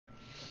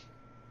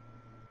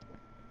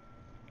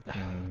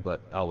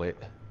But I'll wait.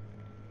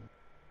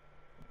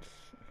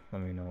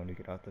 Let me know when you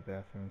get out the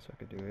bathroom so I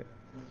could do it.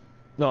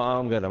 No,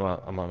 I'm good. I'm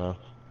out. I'm on now.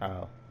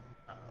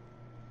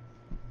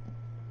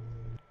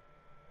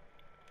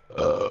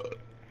 Oh.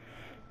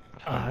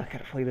 I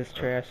gotta play this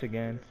trash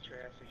again.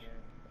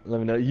 Let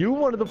me know. You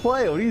wanted to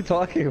play. What are you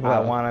talking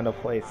about? I wanted to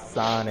play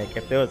Sonic.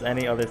 If there was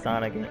any other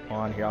Sonic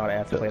on here, I would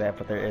ask to play that,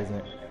 but there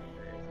isn't.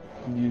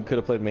 You could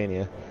have played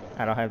Mania.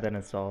 I don't have that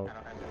installed.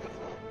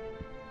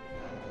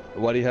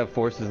 Why do you have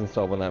Forces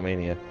installed with that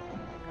Mania?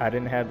 I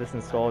didn't have this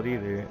installed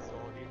either.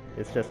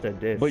 It's just a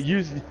disc. But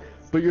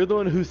you're the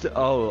one who said,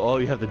 oh,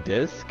 you have the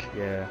disc?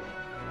 Yeah.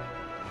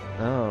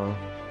 Oh.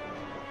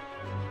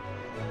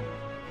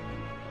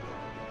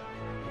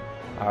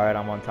 Alright,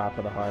 I'm on top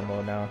of the hard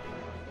mode now.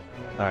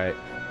 Alright,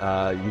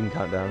 you can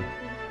count down.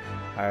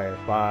 Alright,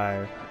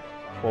 5,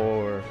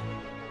 4,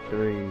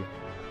 3,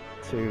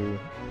 2,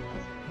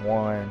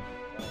 1,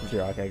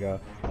 0. Okay, go.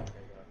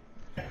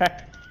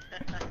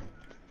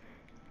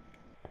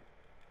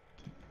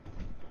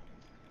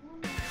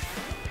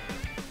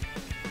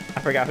 I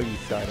forgot who you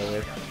started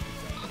with.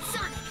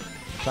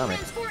 Sonic.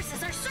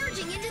 Forces are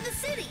surging into the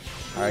city.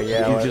 Alright,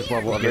 yeah, You just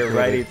level up. get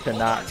ready to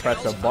not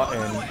press a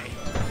button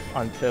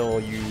until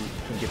you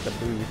can get the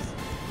boost.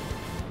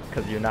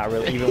 Because you're not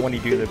really, even when you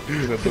do the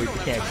boost, you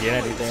can't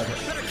get anything.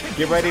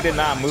 Get ready to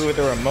not move with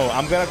the remote.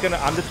 I'm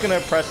just gonna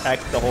press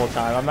X the whole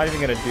time. I'm not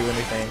even gonna do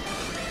anything.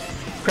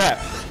 Crap.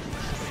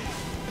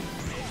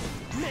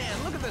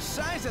 Man, look at the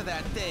size of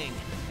that thing.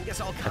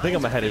 I think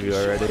I'm ahead of you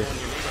already.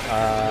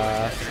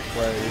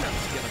 Where are you?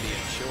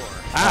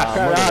 Ah,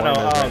 Crap, oh no,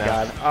 right oh now.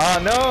 god. Oh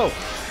no!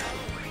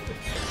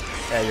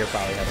 Yeah, you're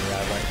probably having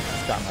that. I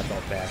shot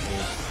myself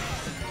backwards.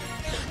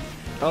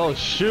 Oh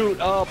shoot!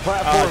 Oh,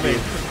 platforming!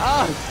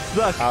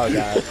 Sucks! Oh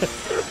god.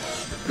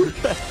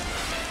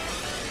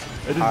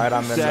 Alright,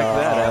 I'm in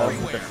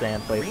the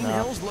sand place Green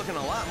now. Hill's looking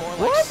a lot more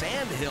like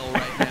Sand Hill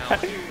right now.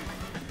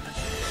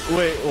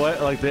 Wait,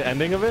 what? Like the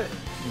ending of it?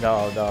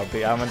 No,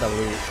 I'm in the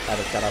loot. I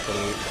just got out the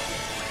loot.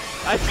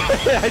 I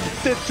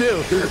just did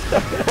too.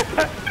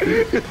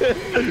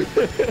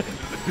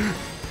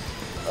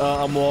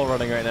 I'm wall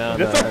running right now.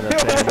 Just on the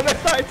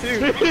side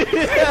too.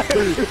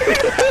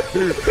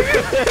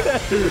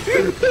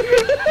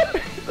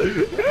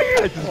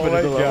 Oh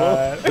my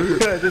god. I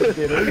just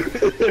did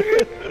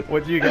it.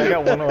 What'd you get? I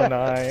got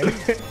 109.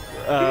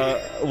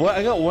 What?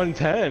 I got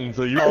 110,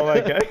 so you. Oh my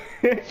god.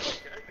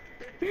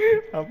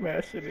 I'm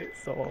mashing it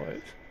so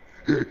much.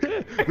 We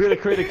gotta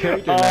create a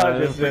character now.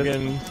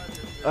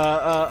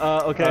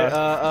 Okay,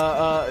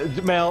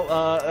 male,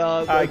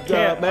 I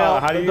can't. male,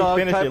 How do you dog,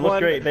 finish it? Look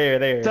great.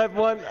 There. Type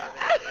 1.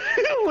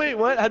 Wait,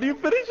 what? How do you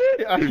finish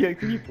it? I can't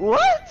keep.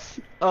 What?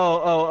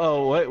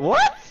 Oh, wait,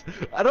 what?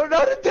 I don't know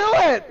how to do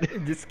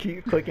it! Just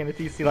keep clicking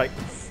until you see, like,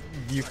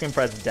 you can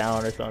press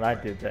down or something. I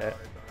did that.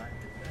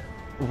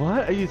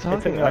 What are you talking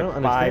It took me I like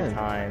don't 5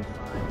 understand. times.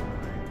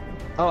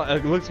 Oh,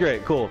 it looks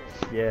great. Cool.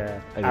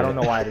 Yeah. I don't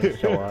know why it didn't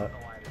show up.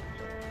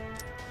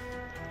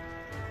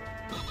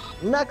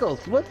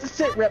 Knuckles, what's the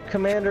sit rep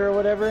commander or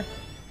whatever?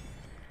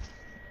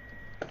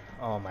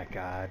 Oh my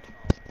god.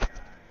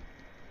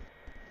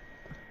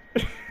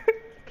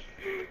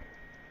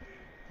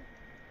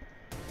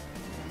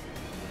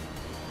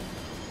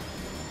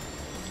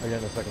 Are you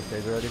on the second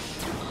stage already?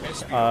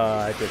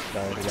 I just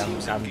started.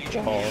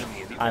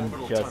 I'm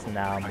just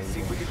now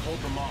moving.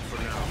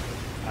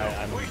 I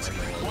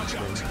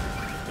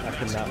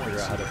could not figure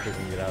out how to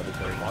freaking get out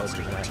because I was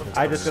just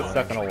I just got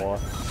stuck in a wall.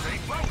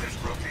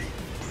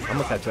 I'm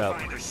gonna catch up.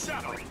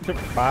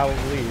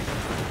 Probably.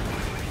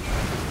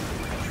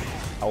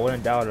 I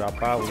wouldn't doubt it. I'll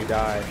probably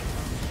die.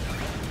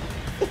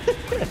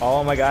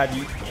 Oh my god,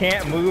 you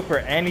can't move for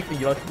anything.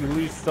 You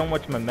lose so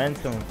much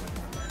momentum.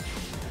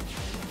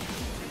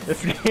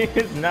 This game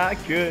is not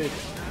good.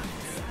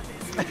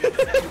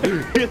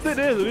 Yes, it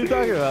is. What are you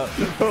talking about?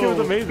 This game was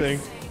amazing.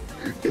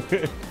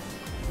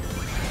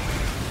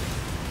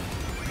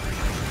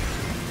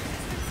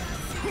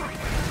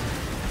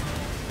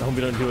 I hope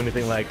we don't do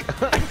anything like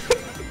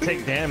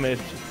take damage.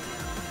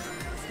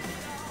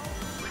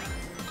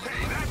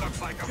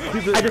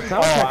 Dude, the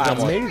soundtrack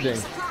is amazing.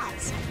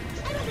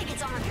 I don't think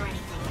it's armed or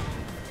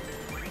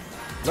anything.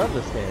 Love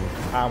this game.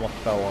 I almost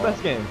fell off.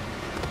 Best game.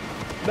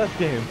 Best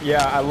game.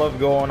 Yeah, I love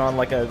going on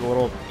like a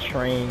little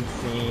train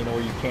scene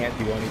where you can't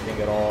do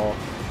anything at all.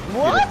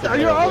 What? Are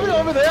you already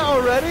over there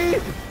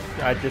already?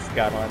 I just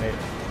got on it.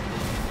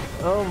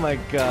 Oh my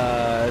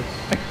gosh.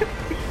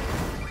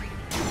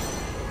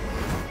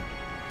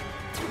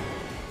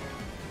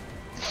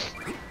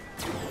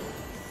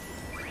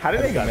 How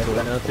did they get miss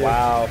that too.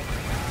 Wow.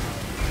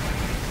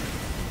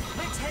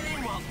 Let's head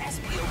in while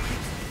SBO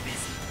keeps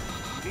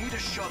busy. Need a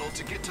shuttle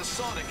to get to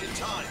Sonic in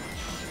time.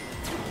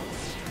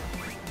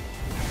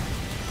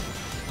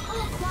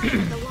 All quiet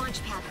at the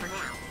launch pad for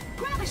now.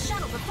 Grab a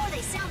shuttle before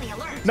they sound the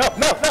alert. No.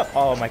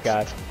 Oh my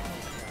god.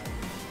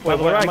 Wait,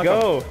 where'd I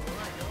go?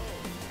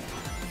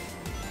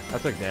 I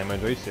took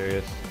damage. Are you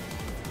serious?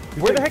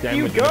 Where the heck do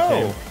you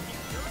go?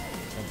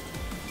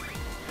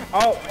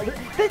 Oh,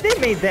 they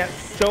made that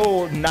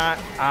so not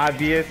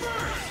obvious.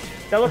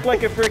 That looked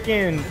like a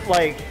freaking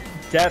like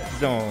death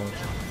zone.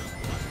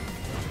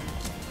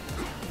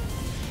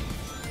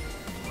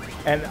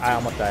 And I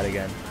almost died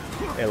again.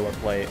 It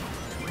looked like.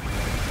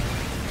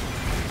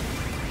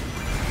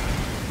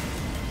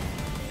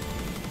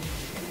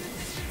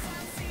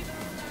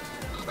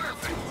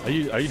 Are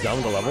you done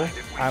with the level?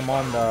 I'm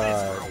on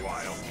the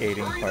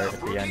skating part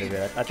at the end of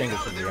it. I think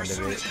this is the end of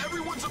it.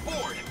 Everyone's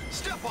aboard.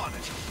 Step on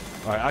it.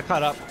 All right, I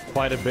caught up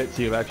quite a bit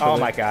to you actually. Oh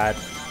my god.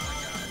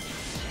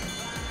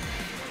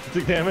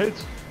 Took damage?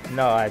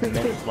 No, I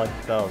missed like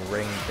the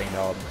ring thing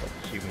that would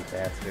shoot me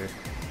faster.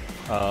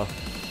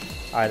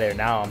 Alright, there,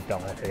 now I'm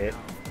done with it.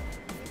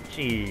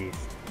 Jeez.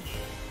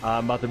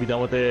 I'm about to be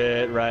done with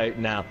it right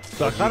now.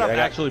 So I caught up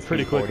actually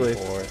pretty quickly.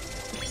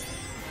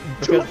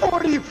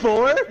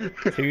 244?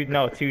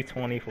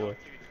 224.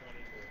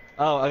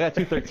 Oh, I got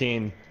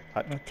 213.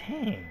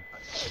 Dang.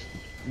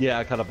 Yeah,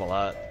 I caught up a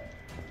lot.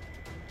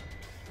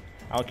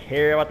 I don't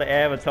care about the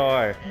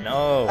avatar.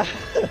 No.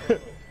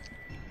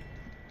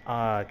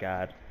 Oh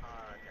god.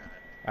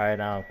 Alright,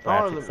 now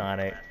classic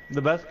Sonic.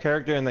 The best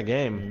character in the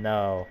game.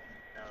 No.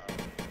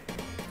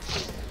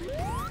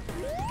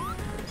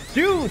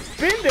 Dude,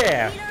 spin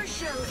there!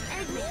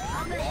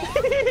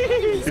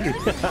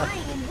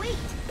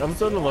 I'm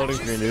still in the loading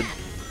screen, dude.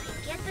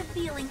 Get the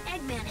feeling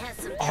Eggman has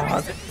some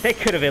Oh, they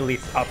could have at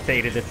least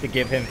updated this to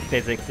give him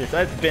physics.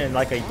 That's been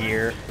like a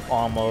year,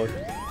 almost.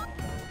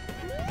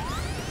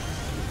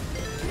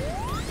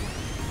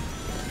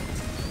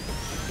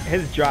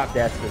 His drop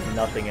dash was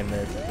nothing in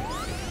this.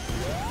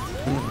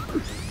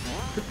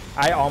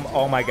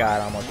 Oh my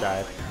god, I almost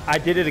died. I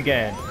did it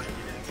again.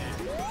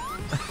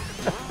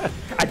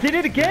 I did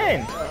it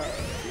again!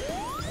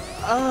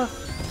 What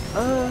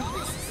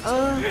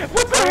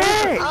the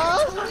heck?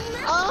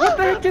 What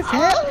the heck just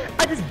happened?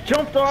 I just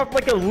jumped off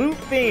like a loop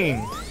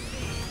thing.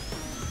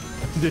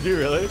 Did you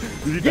really?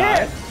 Did you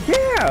Yeah, die?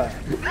 yeah.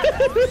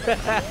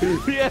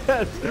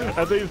 Yes!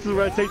 I think this is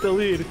where I take the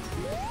lead.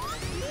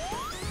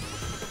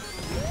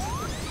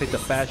 Take the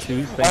fast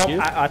shoes, thank you.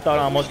 I thought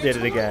I almost did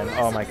it again.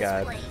 Oh my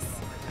god.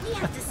 We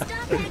have to stop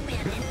Eggman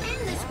and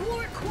end this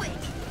war quick.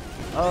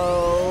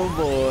 Oh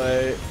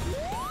boy.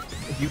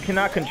 You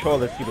cannot control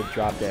the stupid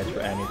drop dash for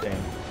anything.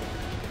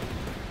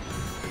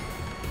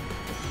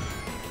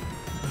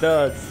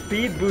 The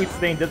speed boost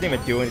thing doesn't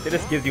even do anything. It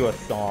just gives you a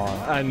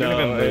song. I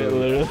know.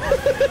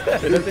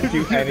 It doesn't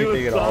do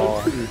anything at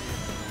all.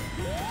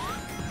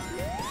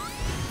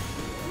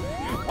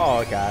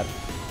 Oh god.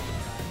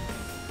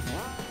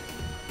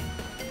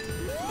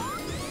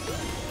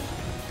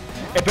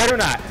 It better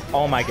not.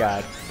 Oh my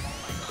god.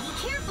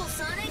 Be careful,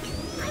 Sonic.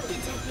 I'm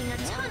detecting a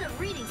ton of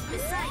readings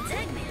besides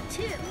Eggman,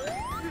 too.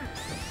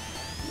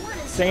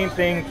 Same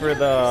thing for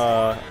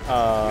the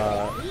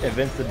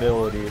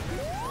invincibility.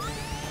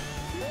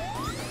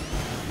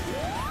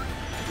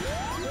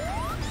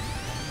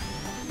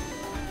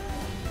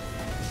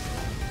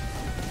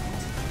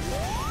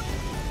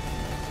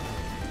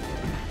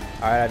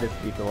 Alright, I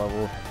just beat the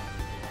level. How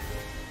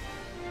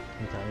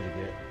many times did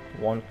you get?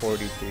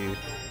 142.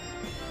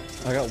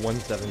 I got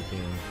 117.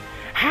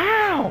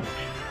 How?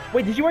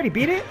 Wait, did you already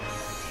beat it?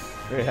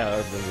 Yeah,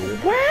 I've been weird.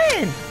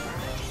 When?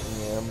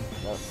 Yeah,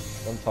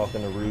 I'm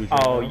talking to Rouge.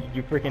 Oh, right now.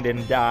 you freaking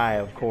didn't die,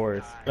 of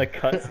course. The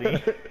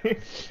cutscene.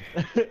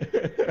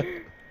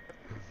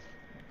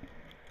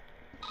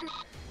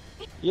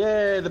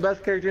 Yay, the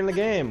best character in the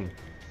game.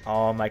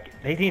 Oh my,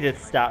 they need to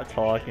stop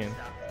talking.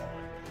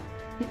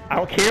 I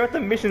don't care about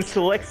the mission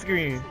select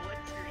screen.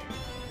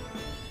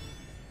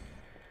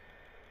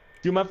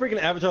 Dude, my freaking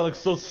avatar looks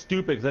so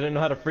stupid because I didn't know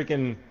how to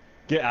freaking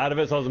get out of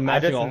it, so I was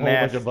mashing a whole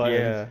bunch of buttons.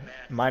 Yeah,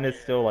 mine is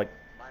still like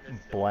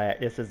black.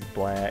 This is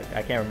black.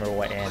 I can't remember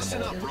what animal it is.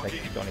 I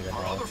just don't even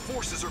Our know. other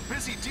forces are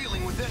busy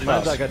dealing with enemies.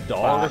 Mine's like a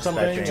dog or Fox,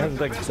 something. I It think. has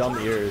like dumb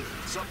ears.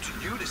 It's up to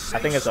you to I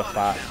save think it's a Sonic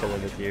fox now. because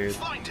of his ears.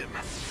 Find him.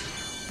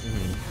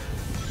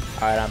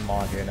 Alright, I'm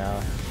on here now.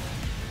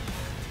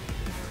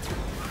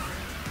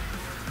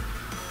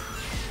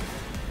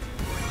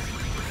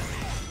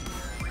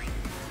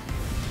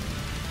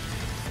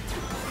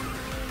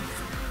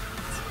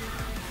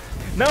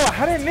 No,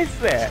 how did I miss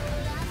that?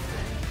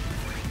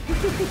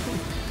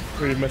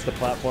 We missed the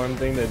platform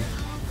thing. Then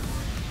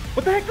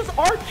What the heck does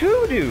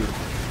R2 do?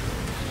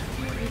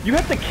 You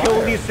have to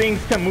kill these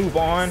things to move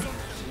on?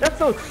 That's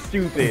so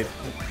stupid.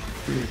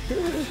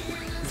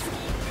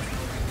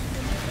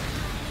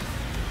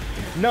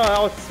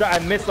 No, I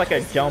missed like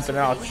a jump and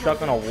I was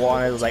stuck on a wall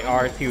and it was like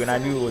R2 and I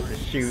knew it was a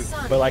shoot.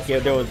 But like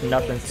there was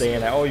nothing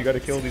saying that, oh, you gotta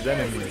kill these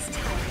enemies.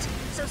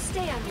 So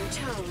stay on your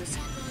toes.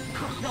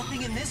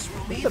 Nothing in this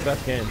room it's the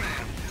best game.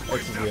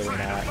 It's really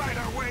not. Find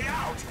our way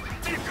out.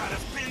 They've got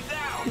us pinned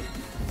down.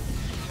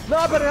 No,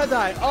 I better not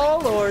die. Oh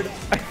lord.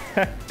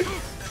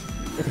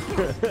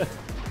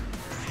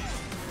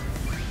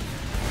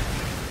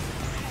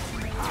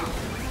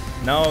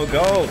 No,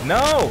 go,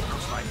 no!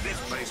 Looks like this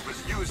place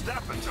was used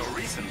up until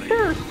recently.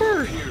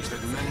 First. Years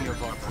that many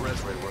of our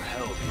brethren were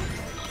held here.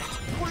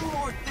 One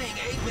more thing,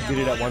 Eggman. Beat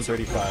it at will answer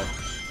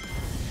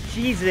 135.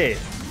 Jesus.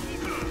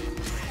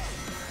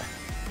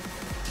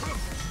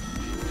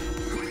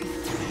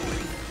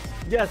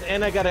 Yes,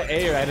 and I got an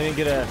A. I didn't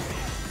get a.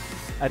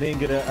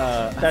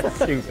 That's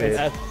stupid.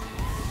 S.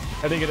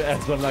 I didn't get an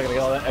S, so I'm not gonna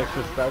get all that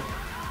extra stuff.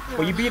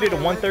 Well, you beat it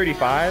at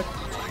 135.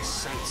 I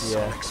sense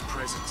Yeah. Sonic's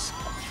presence.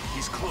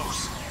 He's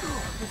close.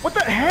 What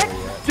the heck,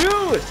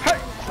 dude?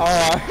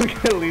 Oh, I'm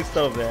gonna lose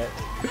so bad.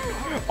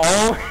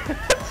 Oh,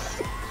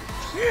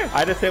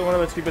 I just hit one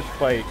of the stupid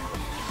spikes.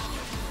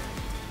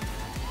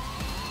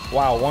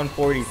 Wow,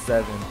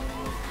 147.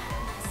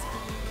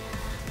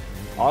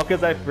 All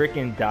because I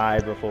freaking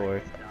died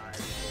before.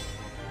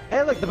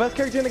 Hey, look, the best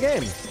character in the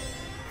game. You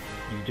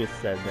just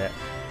said that.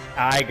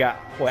 I got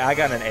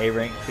an A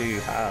rank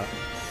too.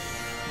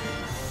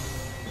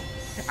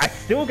 I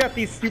still got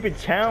these stupid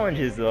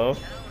challenges though.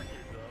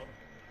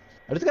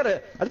 I just got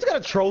a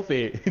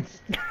trophy.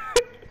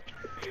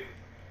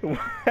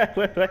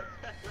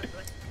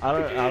 I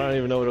don't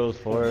even know what it was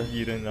for.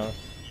 You didn't know.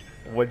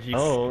 What'd you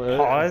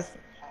pause?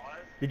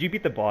 Did you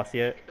beat the boss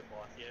yet?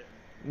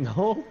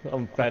 No,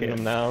 I'm fighting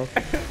him now.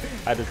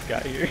 I just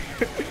got here.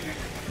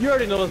 You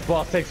already know this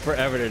boss takes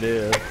forever to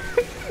do.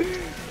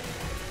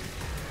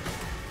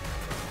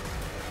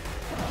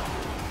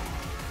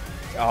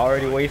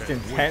 Already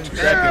wasting 10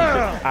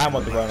 seconds. I'm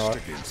about to run off.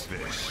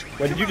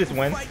 Wait, did you just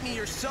win?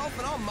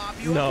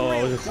 No,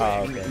 I was just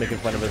making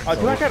fun of it. Oh,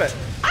 do I gotta?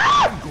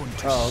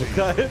 Oh,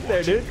 got it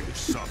there, dude.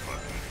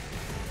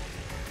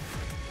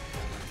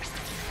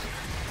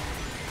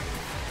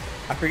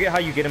 I forget how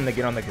you get him to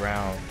get on the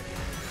ground.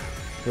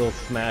 He'll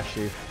smash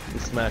you. You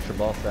smash your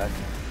ball stack.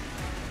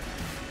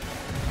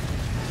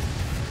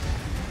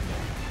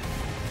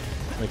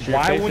 Make sure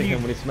you're facing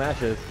him when he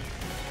smashes.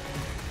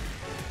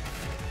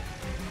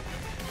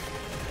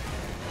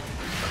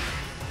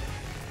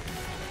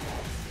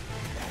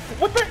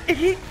 What the?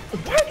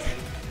 What?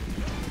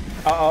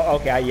 Oh,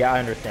 okay. Yeah, I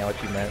understand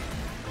what you meant.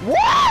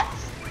 What?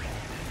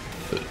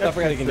 I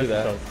forgot you can do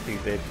that. So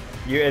stupid.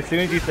 As soon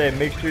as you said,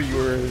 make sure you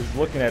were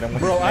looking at him.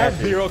 Bro, I have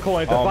 0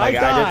 coins. Oh if I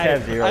die,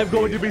 I'm coins.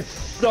 going to be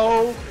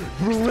so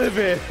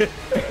livid.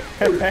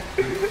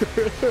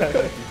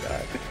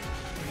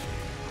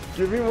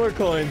 Give me more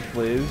coins,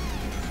 please.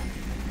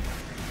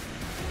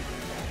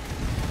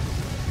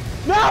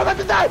 No, not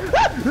to die! Oh,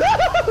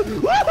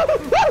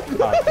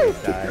 please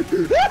die.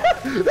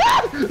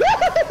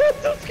 I'm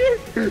so scared.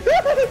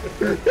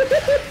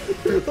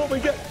 Oh my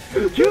god.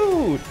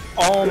 Dude!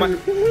 Oh my.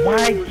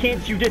 Why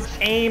can't you just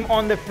aim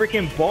on the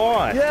freaking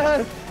boss?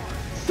 Yes!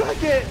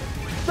 Suck it!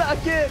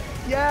 Suck it!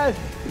 Yes!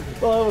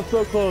 Oh, I was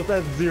so close.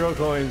 That's 0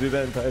 coins, dude,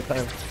 that entire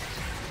time.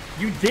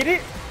 You did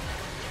it?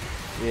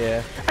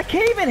 Yeah. I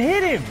can't even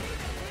hit him!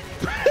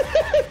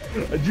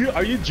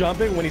 Are you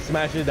jumping when he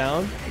smashes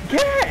down?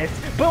 Yes!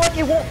 But like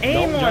it won't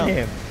aim on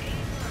him.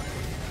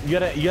 You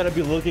gotta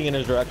be looking in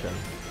his direction.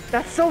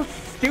 That's so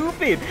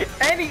stupid!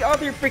 Any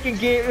other freaking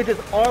game it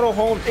just auto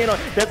homes in on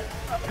that's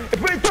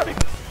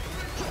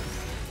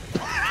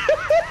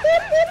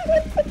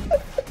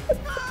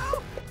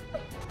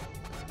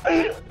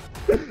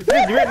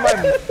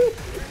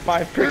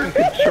my freaking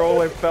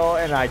controller fell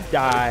and I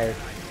died.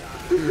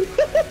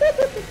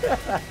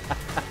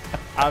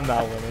 I'm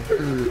not winning.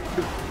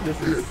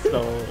 This is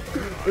so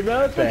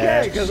No, it's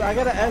okay, because I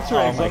got an S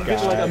rank, so I'm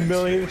getting like a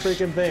million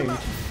freaking things.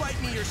 Fight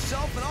me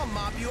yourself and I'll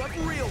mop you up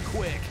real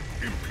quick.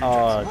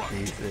 Oh,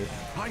 Jesus.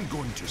 I'm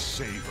going to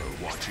savor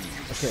watching you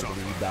I can't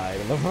believe you died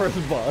in the first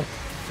boss.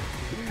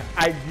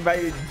 I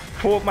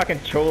pulled my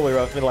controller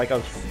up and like I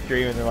was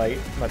screaming and like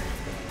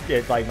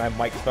my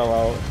mic fell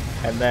out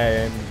and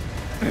then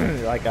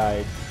like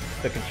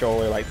the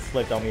controller like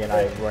slipped on me and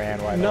I ran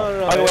right off.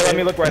 No. Oh, wait, let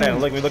me look right at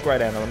him. Let me look right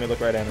at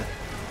him.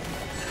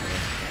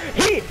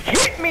 He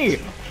hit me!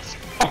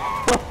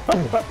 I'm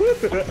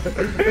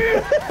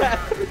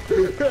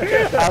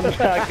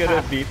not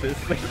gonna beat this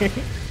thing.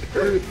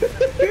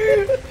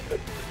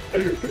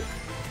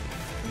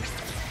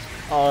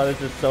 Oh, this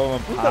is so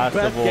impossible. This is the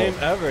best game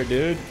ever,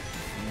 dude.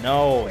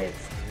 No,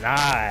 it's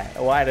not.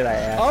 Why did I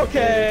ask?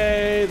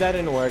 Okay, that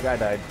didn't work. I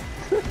died.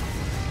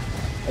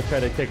 I tried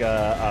to take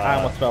I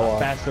almost fell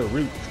off. faster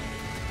route.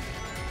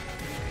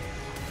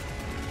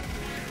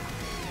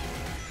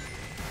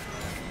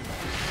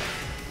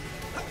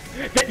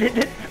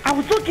 I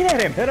was looking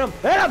at him. Hit him!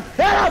 What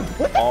the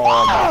Oh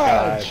my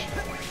god.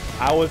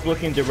 I was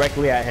looking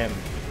directly at him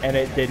and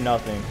it did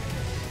nothing.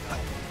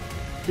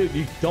 Dude,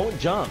 you don't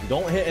jump.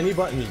 Don't hit any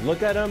button. Just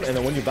look at him, and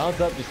then when you bounce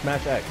up, just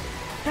smash X.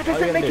 That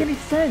doesn't make any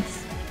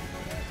sense.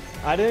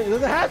 It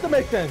doesn't have to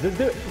make sense.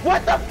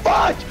 What the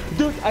fuck?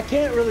 Dude, I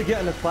can't really get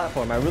on this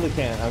platform. I really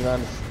can't.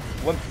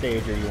 What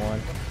stage are you on?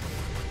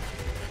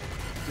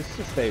 This is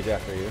a stage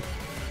after you.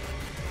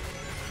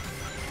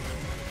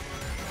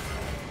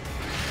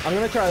 I'm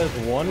gonna try this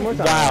one more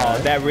time. Wow,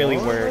 that really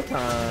worked.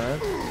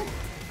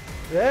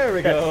 There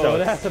we go. So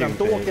That's what I'm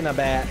stupid. talking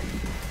about.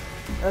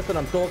 That's what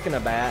I'm talking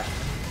about.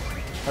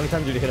 How many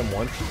times did you hit him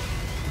once?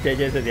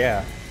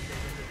 Yeah.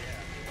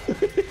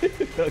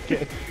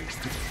 Okay.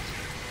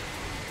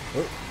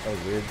 Oh, that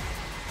was weird.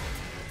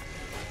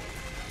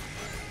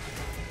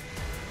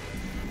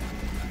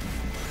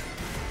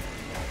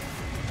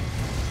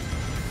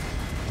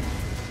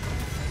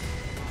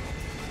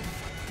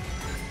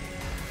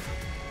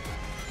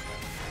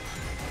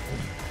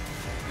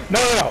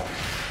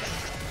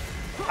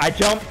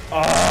 jump.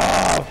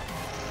 Oh.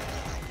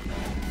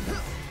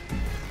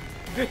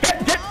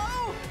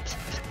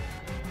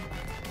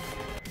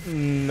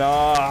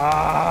 No.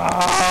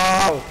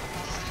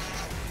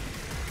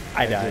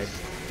 I died.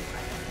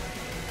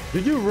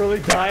 Did you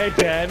really die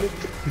again?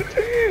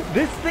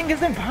 This thing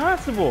is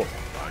impossible.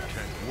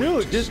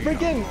 Dude, just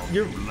freaking,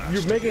 you're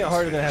making it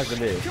harder than it has to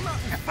be.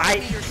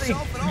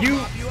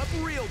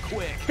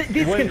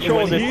 This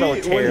control is so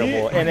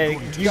terrible, and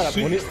then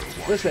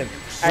listen,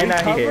 when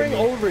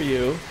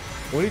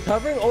he's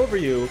hovering over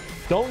you,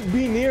 don't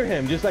be near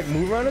him. Just like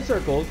move around in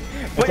circles.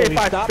 But if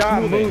I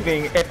stop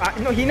moving,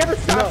 no, he never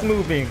stops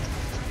moving.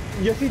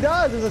 Yes, he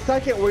does. There's a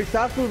second where he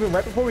stops moving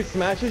right before he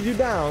smashes you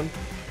down.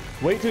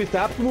 Wait till he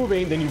stops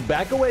moving, then you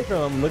back away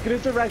from him, look at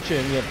his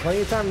direction. You have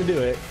plenty of time to do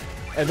it,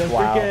 and then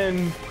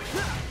freaking.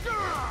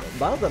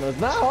 Bouncing is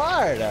not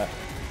hard.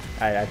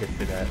 I just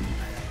did that.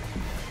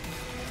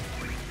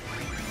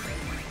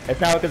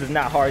 It's not because it's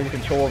not hard. These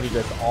controls are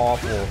just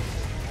awful.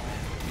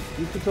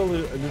 These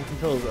controllers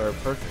are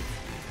perfect.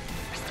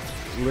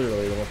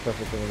 Literally the most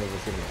perfect thing I've ever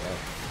seen in my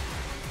life.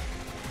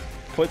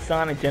 Put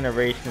Sonic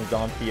Generations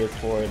on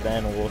PS4,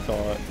 then we'll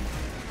talk.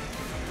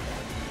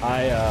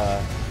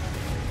 I'm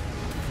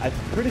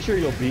pretty sure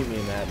you'll beat me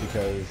in that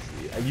because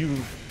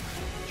you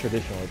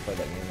traditionally play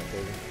that game like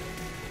crazy.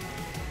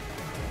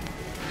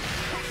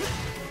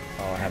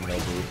 Oh, I have no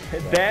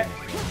boost.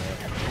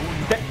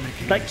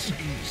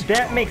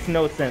 That makes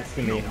no sense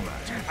to me.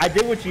 I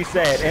did what you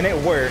said and it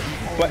worked,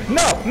 but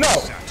no!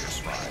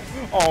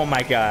 Oh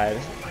my god.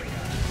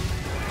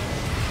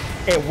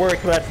 It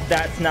worked, but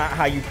that's not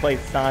how you play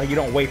Sonic. You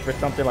don't wait for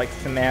something like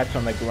smash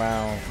on the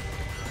ground.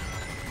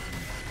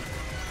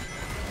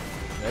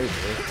 There you go.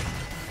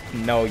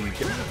 No, you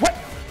just what?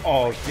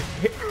 Oh,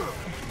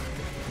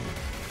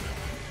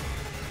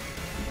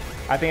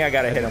 I think I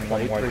gotta hit him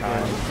one more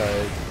time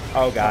because.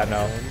 Oh god,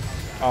 no!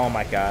 Oh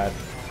my god!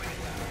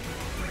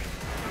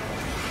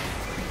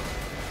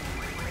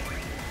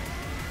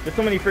 There's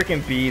so many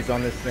freaking bees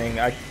on this thing.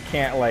 I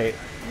can't like.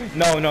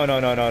 No!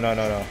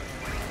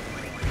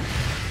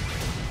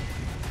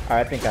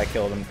 I think I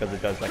killed him because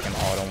it does like an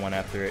auto one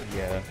after it.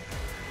 Yeah.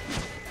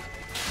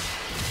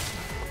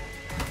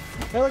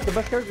 Hey, look, the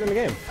best character in the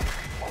game.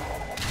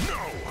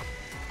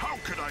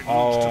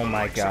 Oh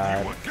my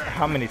god.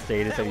 How many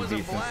stages have you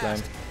beat since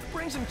then?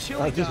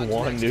 Just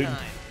one, dude.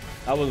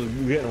 I was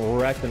getting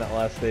wrecked in that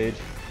last stage.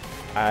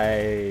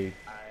 I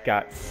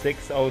got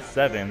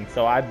 607,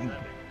 so I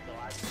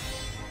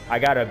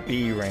got a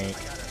B rank.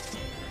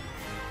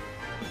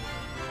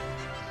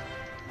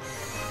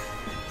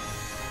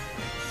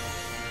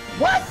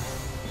 What?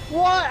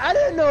 What? I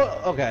didn't know.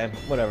 Okay,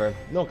 whatever.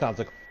 No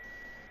consequence.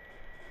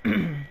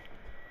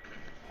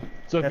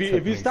 So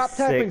if you stop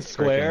tapping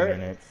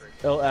square,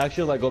 it'll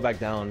actually like go back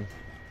down.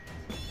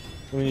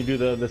 When you do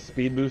the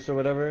speed boost or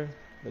whatever,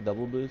 the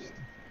double boost.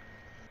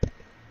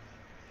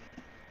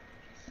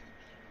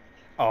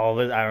 Oh,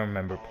 I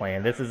remember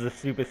playing. This is the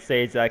stupid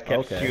stage that I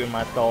kept shooting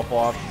myself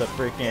off the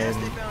freaking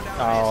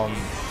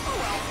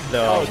the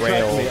rail.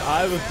 Trust me,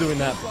 I was doing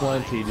that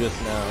plenty just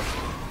now.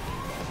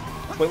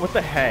 Wait, what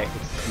the heck?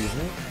 Excuse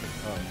me?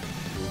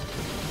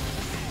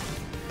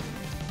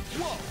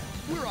 Whoa,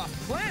 we're off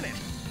planet.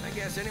 I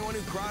guess anyone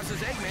who crosses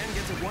Eggman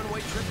gets a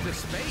one-way trip to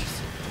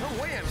space. No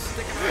way I'm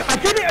sticking around. I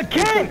did it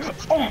again!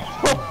 Oh.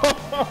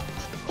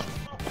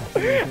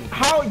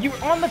 How?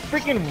 You're on the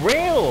freaking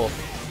rail!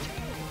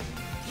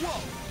 Whoa,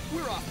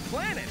 we're off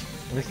planet.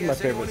 This is my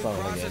favorite song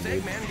again,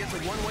 dude. Eggman gets a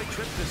one-way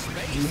trip to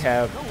space. You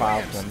have no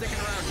problems. Way I'm sticking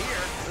around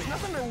here. There's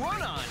nothing to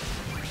run on.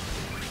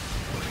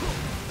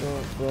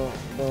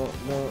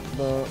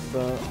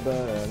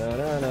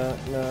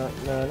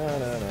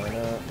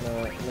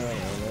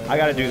 I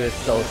gotta do this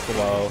so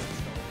slow.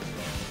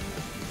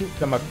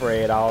 I'm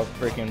afraid I'll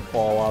freaking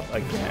fall off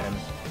again.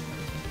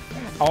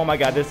 Oh my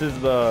god, this is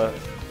the...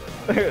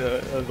 I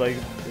was like,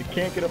 it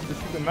can't get up the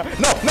stupid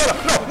mountain. No!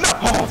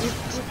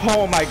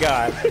 Oh my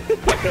god.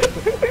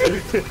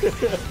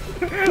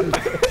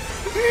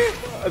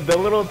 The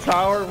little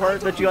tower part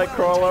that you like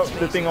crawl up,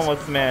 the thing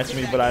almost smashed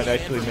me, but I've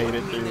actually made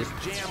it through.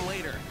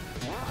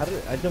 How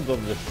did I jumped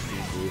over this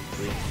speed boost?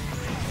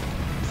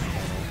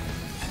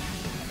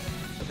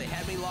 But they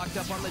had me locked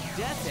up on the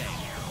death egg.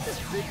 This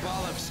big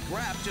ball of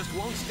scrap just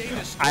won't stay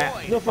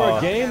destroyed. You know, for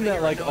a game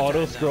that like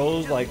auto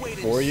scrolls like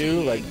for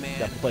you, like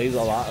that plays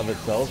a lot of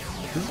itself,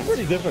 this is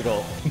pretty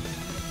difficult.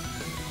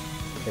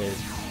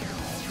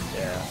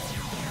 Yeah.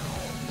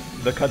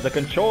 Because the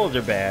controls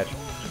are bad.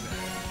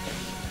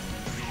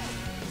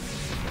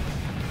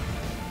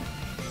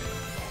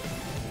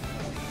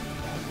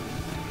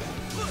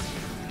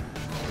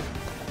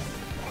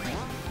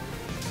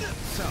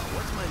 So,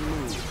 what's my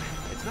move?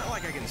 It's not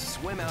like I can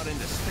swim out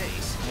into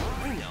space.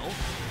 I know.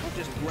 I'll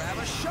just grab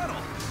a shuttle.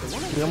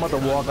 I'm about to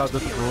walk out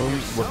this room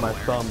with my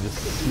thumb just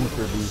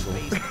super diesel.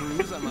 Space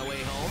cruise on my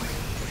way home.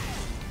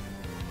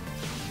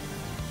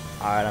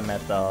 Alright, I'm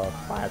at the...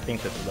 I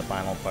think this is the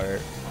final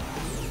part.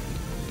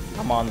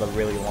 I'm on the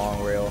really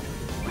long rail.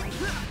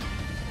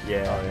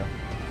 Yeah. Oh, yeah.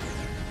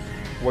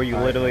 Where you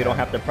literally don't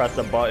have to press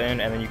a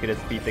button and then you can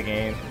just beat the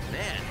game.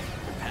 man.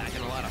 They're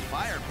packing a lot of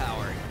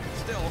firepower.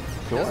 Still,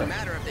 Sure. doesn't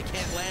matter if they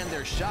can't land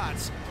their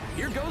shots.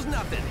 Here goes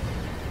nothing.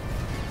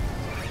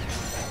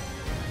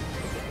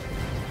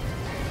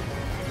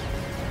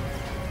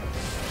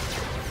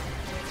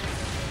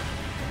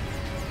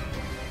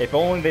 If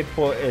only they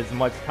put as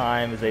much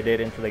time as they did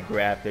into the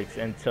graphics,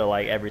 into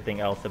like everything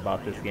else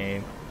about this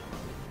game.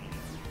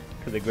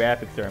 Because the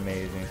graphics are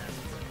amazing.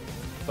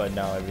 But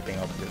no, everything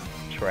else is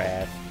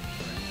trash.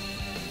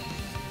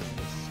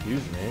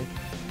 Excuse me.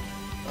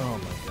 Oh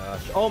my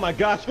gosh. Oh my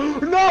gosh. No!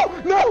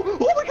 No!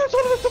 Oh my gosh,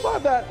 how did I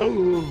survive that?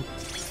 Oh.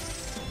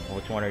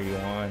 Which one are you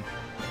on?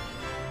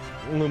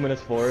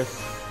 Luminous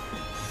Forest.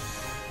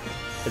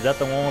 Is that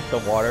the one with the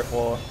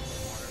waterfall?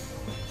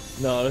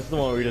 No, this is the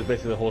one where you just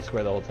basically hold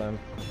square the whole time.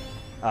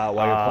 While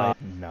you're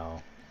playing.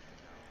 No.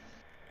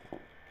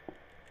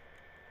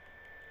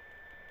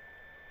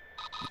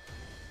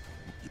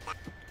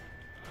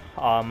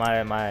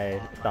 My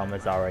thumb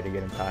is already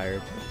getting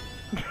tired.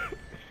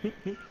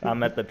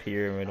 I'm at the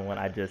pyramid when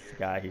I just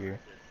got here.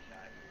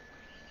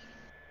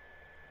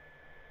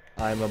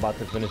 I'm about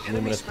to finish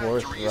Luminous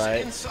Forest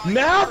right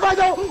now. If I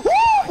don't,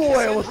 oh boy,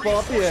 I almost fall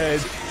off the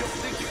edge.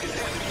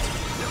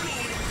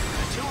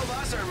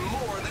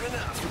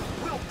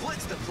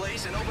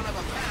 Place and open up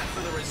a path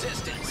for the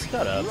resistance.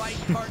 Shut up. Right,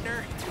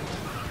 partner?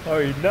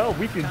 Oh no,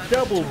 we can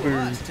double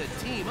boost. boost.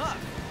 To team up.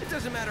 It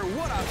doesn't matter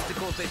what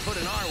obstacles they put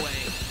in our way.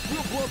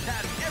 We'll blow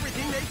past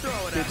everything they throw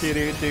at us.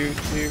 Double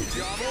boost.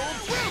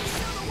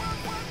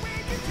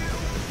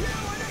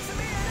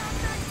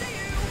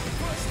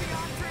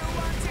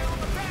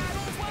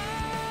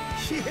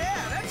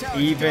 Yeah, that's how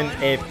Even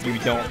if you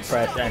don't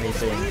press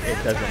anything,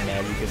 it doesn't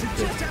matter. You can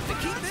just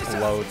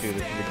blow through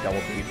the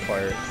double boost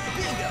part.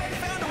 Bingo,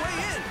 found a way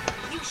in.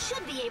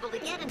 Should be able to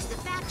get into the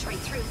factory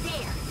through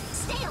there.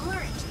 Stay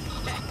alert.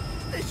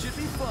 This should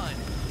be fun.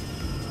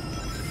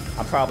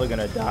 I'm probably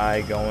gonna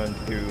die going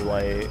through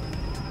like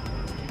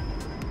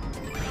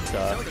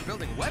stuff. So they're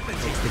building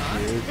weapons here,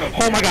 huh?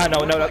 Oh my god, no,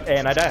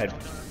 and I died.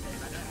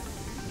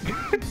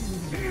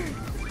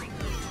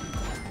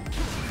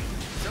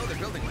 So they're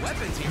building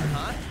weapons here,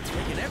 huh?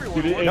 Making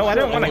everyone Dude, no, I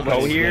didn't want to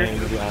go here. To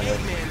be honest.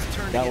 Eggman's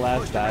turn to That get last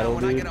pushed around battle,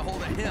 when I dude. get a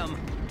hold of him.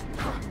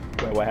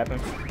 Wait, what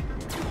happened?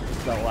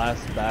 That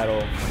last battle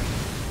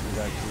is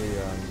actually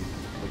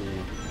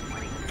pretty.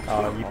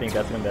 Oh, you think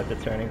that's when that's the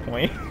turning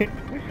point?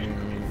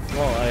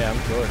 Well, yeah,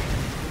 I'm sure.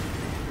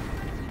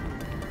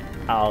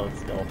 I'll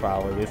still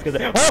probably lose because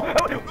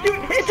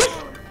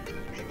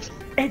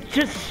it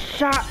just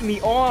shot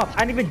me off.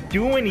 I didn't even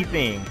do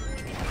anything.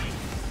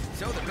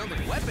 So they're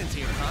building weapons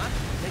here, huh?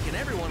 Making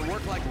everyone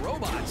work like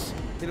robots.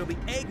 It'll be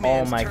Eggman's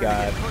Oh my turn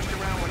god. to get pushed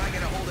around when I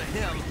get a hold of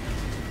him.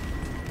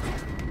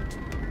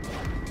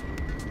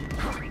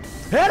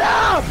 Hit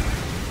him!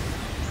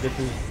 This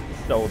is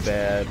so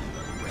bad.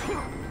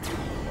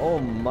 Oh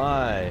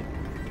my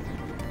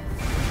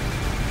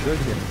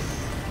goodness.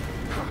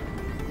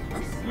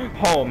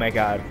 Oh my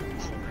god.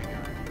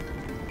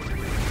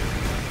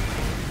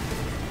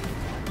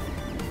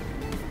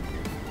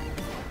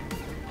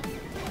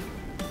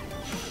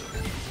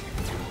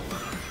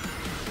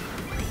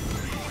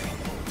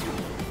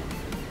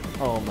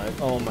 Oh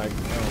my. It's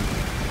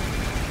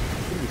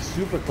gonna be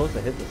super close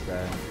to hit this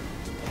guy.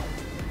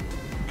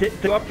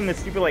 Get up in the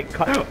stupid like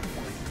cut.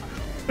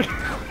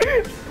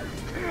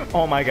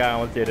 Oh my god, I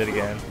almost did it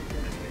again.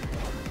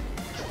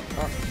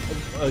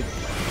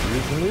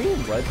 Excuse me?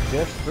 What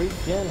just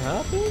freaking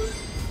happened?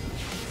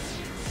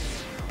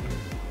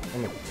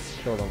 I'm gonna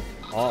kill them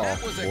all,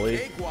 That was a boy.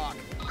 cakewalk.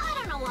 I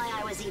don't know why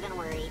I was even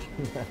worried.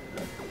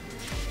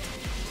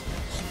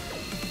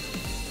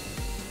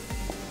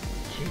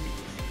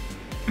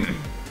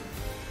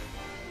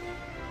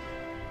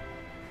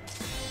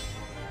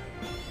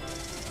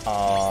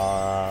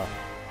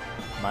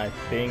 My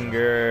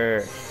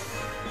finger.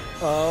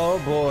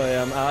 Oh boy,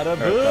 I'm out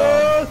of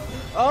Earth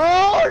boost!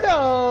 Oh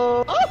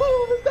no! Oh,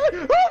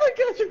 oh my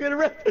gosh, I'm gonna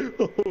wreck!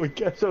 Oh my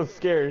gosh, I'm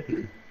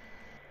scared.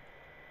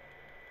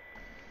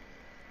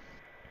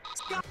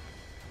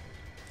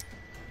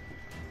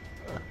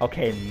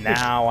 Okay,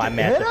 now I'm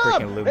at the Hit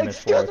up! freaking luminous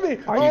Excuse force. me!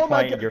 Are you Oh my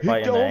fighting? god! You're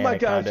fighting Oh the my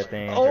anaconda gosh!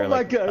 things. Oh or my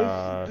like,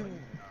 gosh!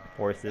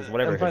 forces,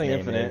 whatever I'm his fighting name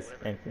Infinite. is.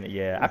 Infinite,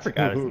 yeah, I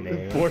forgot his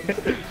name. Forces?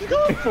 You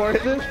call him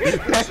Forces?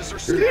 Forces are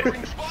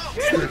scattering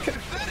bombs.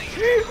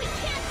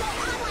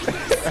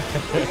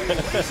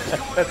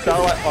 That's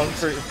how like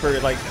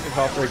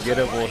how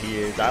forgettable he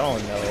is. I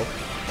don't know.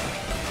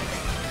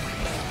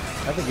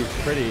 I think he's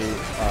pretty,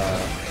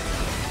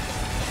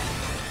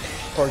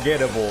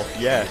 Forgettable.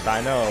 Yes,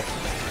 I know.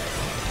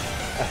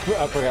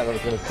 I forgot what I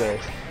was gonna say.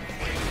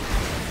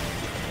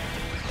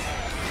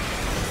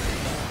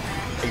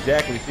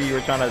 Exactly. See, you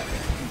were trying to.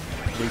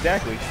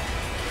 Exactly.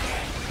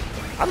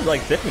 I was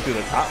like zipping through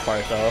the top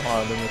part though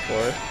on Luminous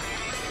Forest.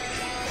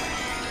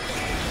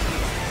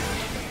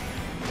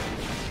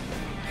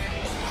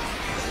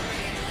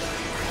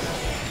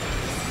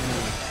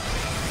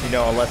 You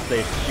know, unless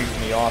they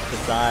shoot me off the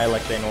side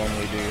like they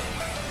normally do.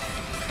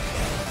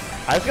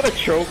 I just got a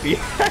trophy.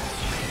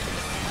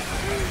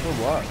 For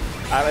what?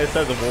 It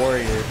says a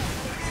warrior.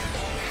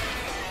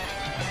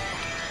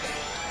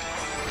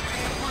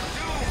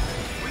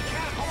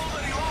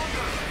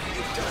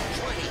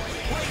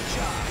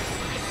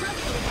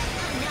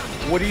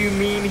 What do you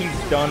mean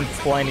he's done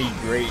plenty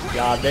great?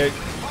 God, they're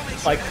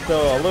like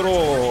the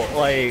little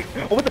like.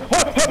 Oh, what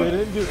the? They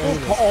didn't do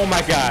anything. Oh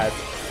my god!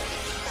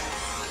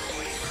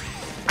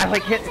 I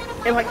like hit.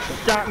 It like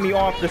shot me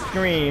off the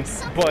screen,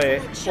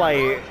 but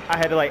like I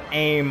had to like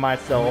aim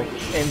myself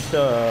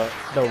into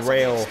the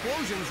rail.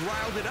 Explosions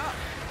riled it up.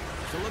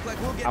 So look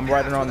like we'll get I'm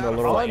riding on the past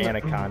little I know.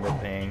 anaconda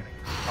thing.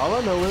 All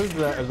I know is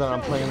that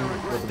I'm playing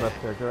with the best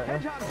character right now.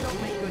 Hedgehogs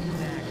don't make good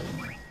snacks.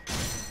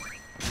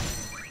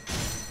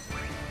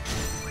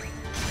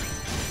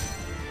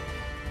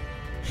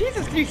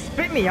 Jesus, you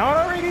spit me out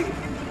already?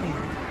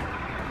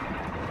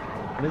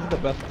 This is the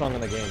best song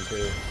in the game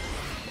too.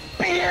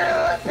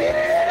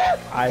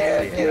 I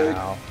see it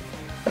now.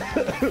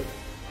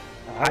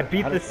 I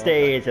beat the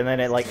stage and then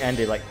it like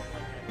ended like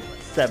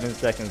 7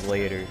 seconds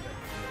later.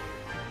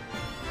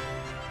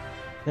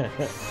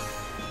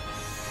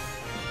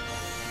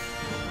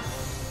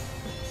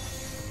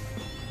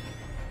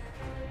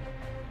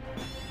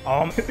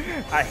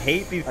 I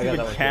hate these I got that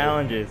stupid one too.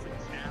 challenges.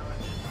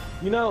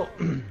 You know,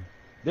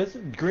 this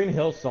Green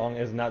Hill song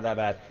is not that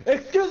bad.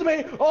 Excuse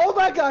me! Oh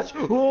my gosh!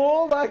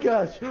 Oh my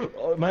gosh!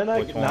 Oh, am I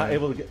Which one? not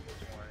able to get...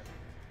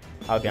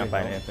 Okay, I'm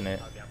playing Infinite.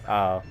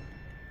 Oh,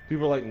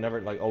 People like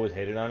never, like always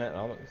hated on it.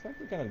 It's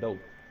actually kind of dope.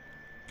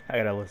 I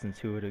gotta listen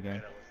to it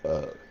again.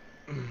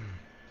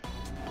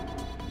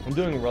 I'm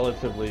doing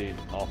relatively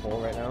awful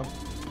right now.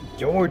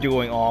 You're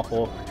doing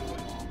awful.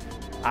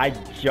 I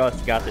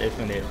just got the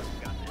Infinite.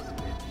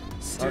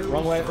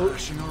 Wrong way. Ooh.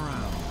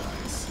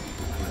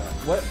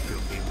 What?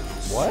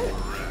 What?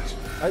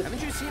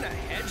 Haven't you seen a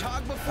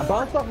hedgehog before? I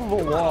bounced off of a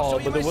wall, Show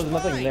you but there my was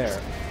nothing spines.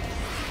 there.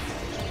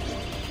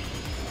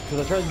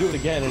 Because I tried to do it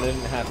again and it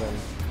didn't happen.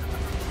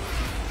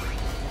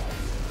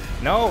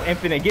 No,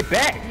 Infinite, get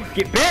back!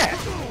 Get back!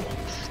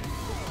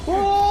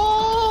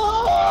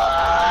 Oh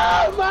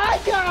my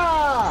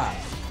god!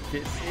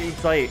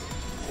 It's like...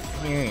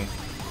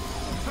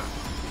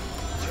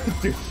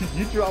 Dude,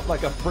 you drop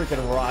like a freaking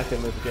rock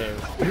in this game.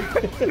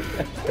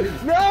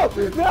 No!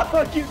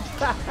 No! You...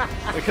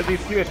 Because these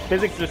stupid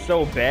physics are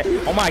so bad.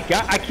 Oh my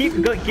god, I keep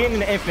getting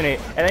the Infinite,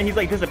 and then he's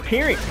like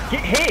disappearing.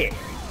 Get hit!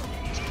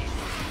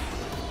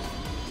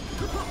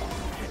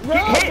 No!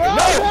 Get hit!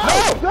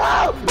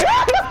 No!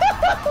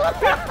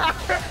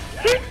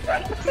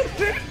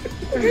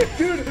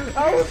 Dude,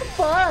 I was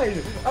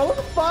fine! I was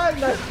fine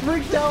and I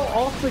freaked out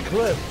off the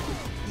cliff.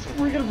 Just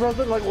freaking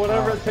pressing like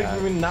whatever Oh, it takes God.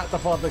 for me not to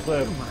fall off the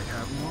cliff.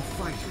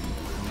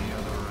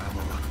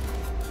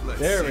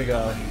 There we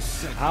go.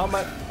 How am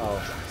I? Oh.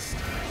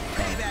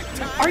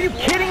 Are you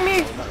kidding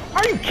me?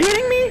 Are you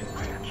kidding me?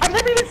 I've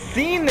never even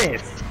seen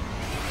this.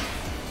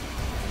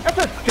 That's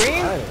a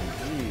thing?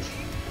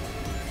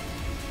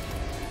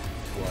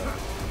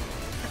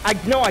 I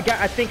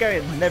think I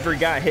never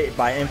got hit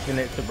by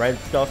infinite red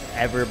stuff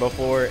ever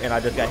before, and I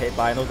just got hit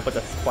by it. It was a bunch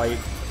of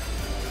spikes.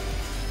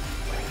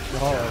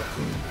 Oh.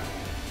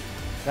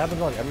 That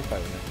happens on every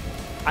fight.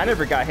 I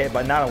never got hit,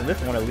 but not on this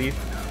one at least.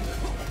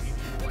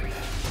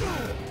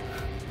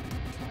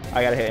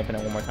 I gotta hit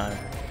infinite one more time.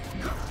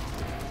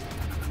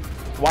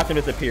 Watch him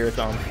disappear or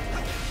something.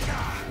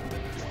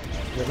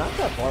 You're not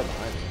that far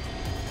behind me.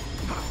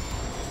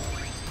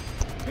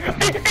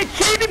 It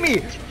cheated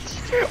me!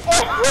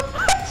 Oh.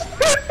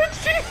 It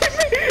cheated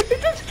me!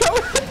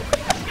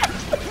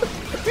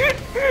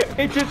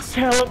 It just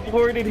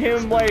teleported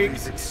him like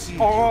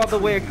all the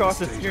way across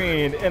the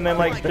screen, and then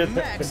like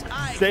just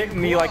sent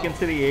me like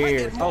into the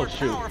air. Oh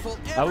shoot!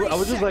 I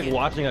was just like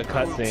watching a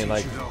cutscene,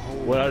 like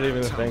without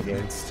even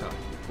thinking.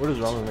 What is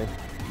wrong with me?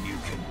 You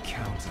can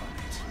count on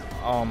it.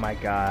 Oh my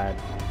god!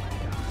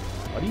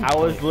 What are you I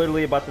was doing?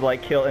 literally about to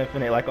like kill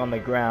Infinite like on the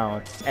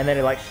ground, and then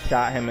it like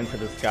shot him into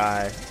the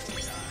sky.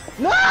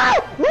 No!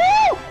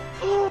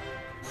 Woo!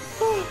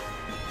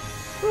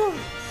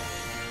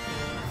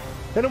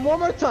 Hit him one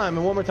more time,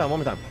 and one more time, one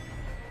more time.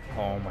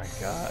 Oh my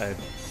god!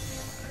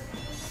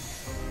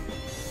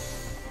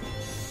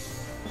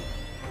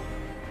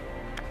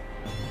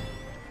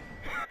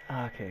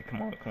 Okay,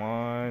 come on, come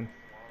on.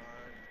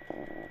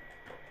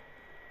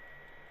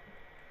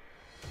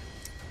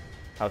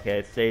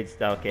 Okay, stage.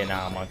 Okay,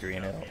 now I'm on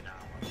Green Hill.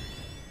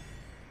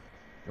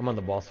 I'm on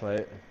the boss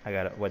fight. I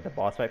got it. What, the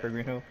boss fight for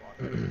Green Hill?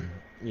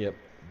 Yep.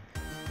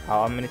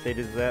 How many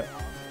stages is that?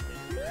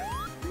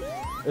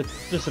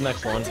 It's just the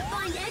next one. To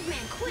find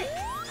Eggman quick.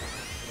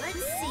 Let's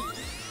see.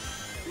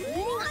 The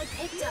meeting I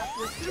picked up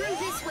was through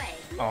this way.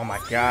 Oh my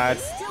god.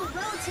 It's still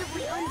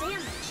relatively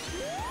undamaged.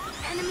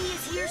 Enemy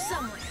is here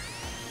somewhere.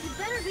 You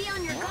better be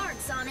on your guard,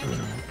 Sonic.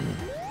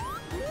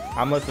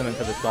 I'm listening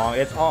to the song.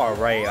 It's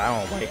alright. I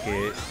don't like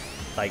it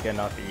like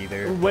enough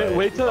either. but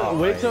Wait it's till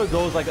alright. it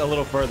goes like a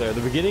little further.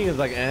 The beginning is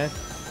like eh,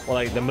 well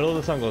like the middle of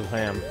the song goes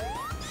ham.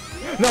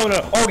 No,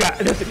 no. Oh god.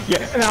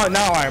 Yeah.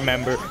 Now I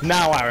remember.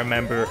 Now I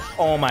remember.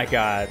 Oh my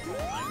god.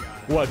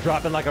 What,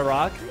 dropping like a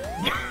rock?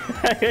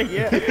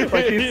 Yeah.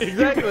 Like these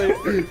Exactly.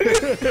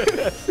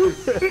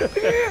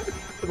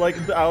 like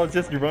I was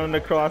just running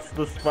across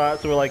the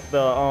spots where like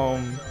the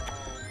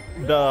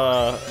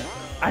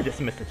I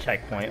just missed a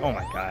checkpoint. Oh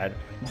my god.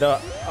 The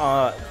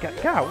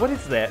God, what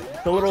is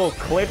that? The little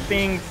clip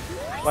things,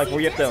 like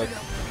where you have to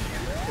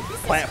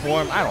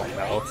platform. I don't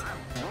know.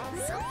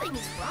 Something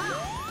is wrong.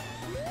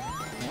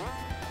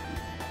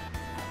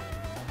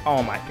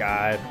 Oh my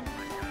god.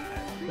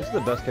 This is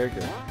the best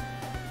character.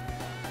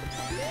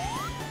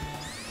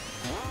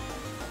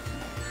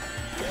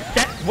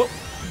 That what?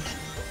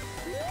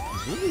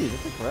 Gee,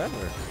 this took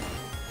forever.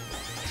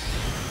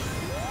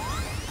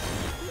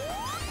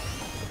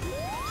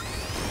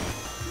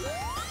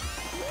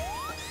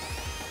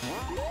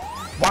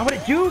 Why would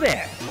it do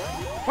that?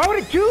 Why would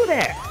it do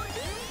that?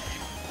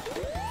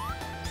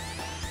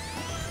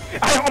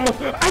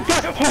 I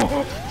got.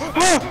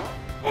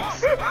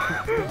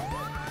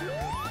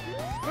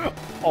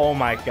 Oh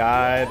my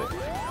god.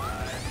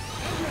 That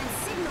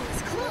signal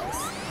is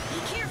close. Be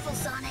careful,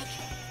 Sonic.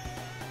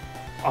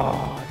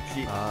 Oh,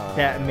 gee.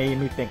 That made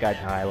me think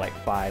I'd die like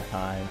 5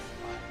 times.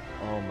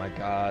 Oh my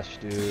gosh,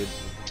 dude.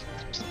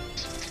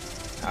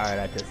 Alright,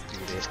 I just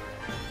beat it.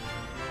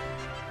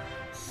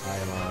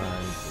 I'm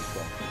on.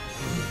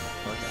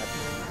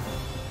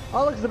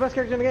 Oh, look, it's the best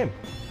character in the game.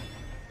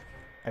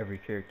 Every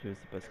character is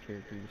the best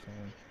character you're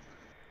saying.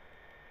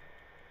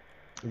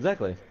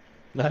 Exactly.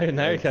 Now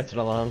you're catching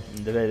along.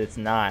 But it's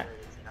not.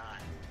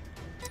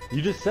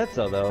 You just said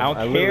so, though. I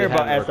don't care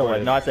about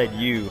SOS. No, I said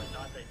you.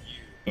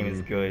 Game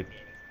is good.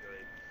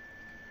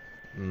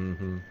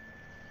 Mm-hmm.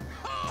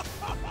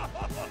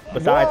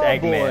 Besides Whoa,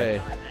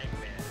 Eggman.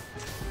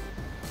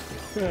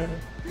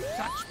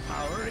 Such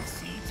power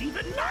exceeds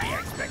even my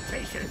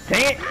expectations.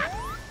 Dang it!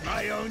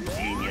 My own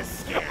genius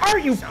scares Are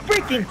you me sometimes.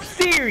 freaking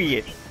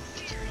serious?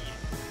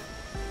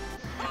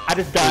 I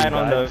just died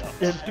on the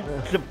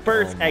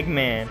first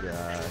Eggman.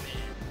 Gosh.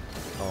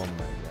 Oh my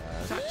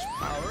gosh. Such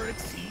power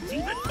exceeds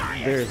even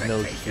my There's no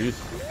expectations.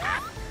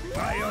 excuse.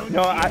 My own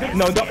No, genius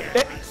no.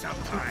 scares me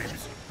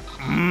sometimes.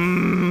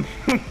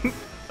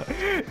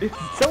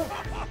 It's so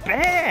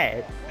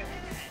bad.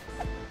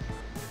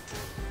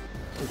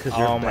 Because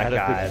you're bad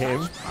at the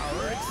game.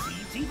 Power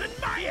exceeds even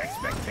my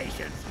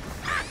expectations.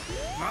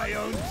 My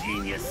own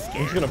genius scares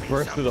I'm just gonna me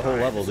burst through the whole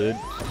level, dude.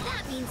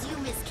 That means you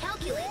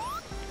miscalculated.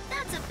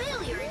 That's a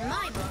failure in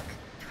my book.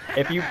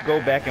 If you go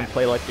back and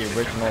play like the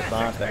original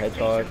Sonic the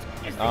Hedgehog,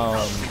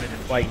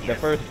 like the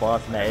first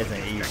boss in that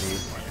isn't easy.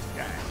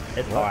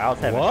 It's hard. I was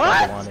having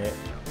trouble on it.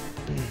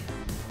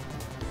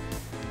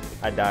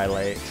 I died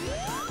like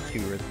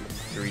 2 or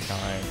 3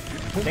 times.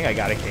 I think I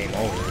got a game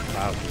over,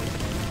 probably.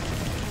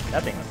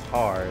 That thing was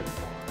hard.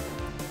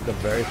 The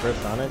very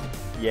first Sonic?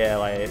 Yeah,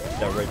 like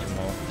the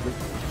original.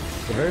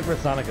 The very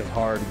first Sonic is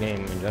hard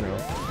game in general.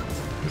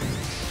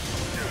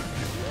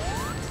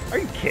 Are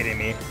you kidding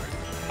me?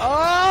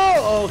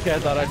 Oh, okay, I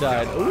thought I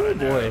died. Oh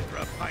boy. For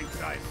a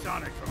pint-sized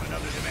Sonic from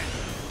another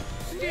dimension.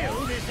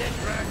 Still, this Edge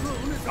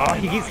Raccoon is Oh,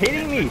 he's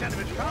hitting me. 90% of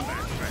its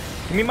combat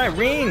strength. Give me my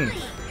ring.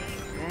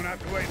 You won't have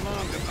to wait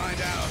long to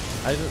find out.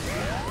 I'm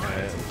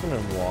just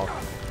gonna walk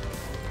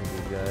with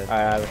these guys.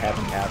 I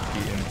haven't half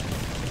beaten.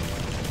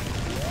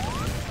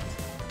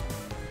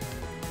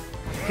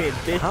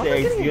 This How am I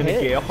egg's getting gonna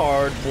hit? get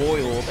hard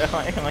boiled.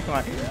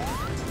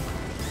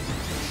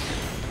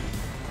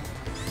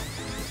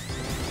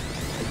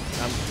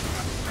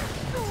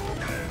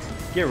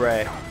 Get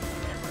right.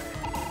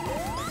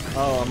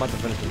 Oh, I'm about to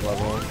finish this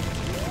level.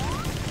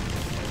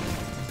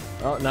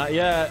 Oh, not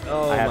yet.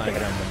 Oh I have my to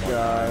hit him one more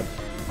god.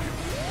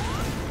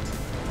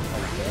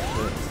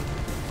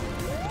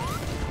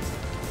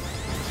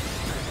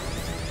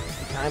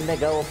 Time to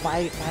go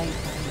fight.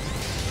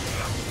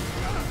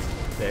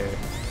 There.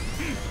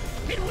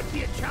 It would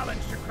be a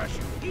challenge to crush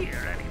you here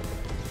anyway.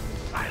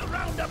 I'll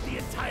round up the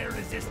entire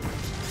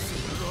resistance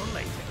sooner or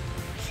later.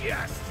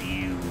 Just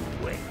you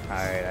wait.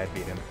 Alright, I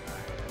beat him.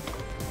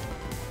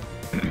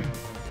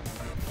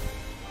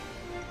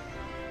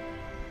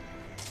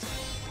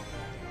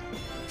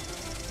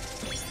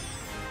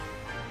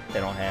 They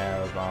don't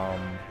have,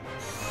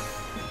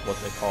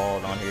 what's it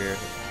called on here?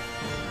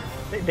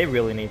 They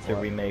really need to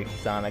remake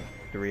Sonic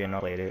 3 and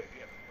update it.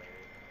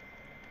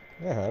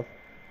 Yeah, I have.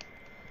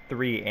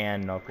 3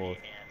 and Knuckles.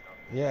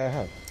 Yeah, I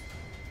have.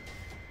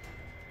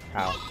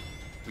 How?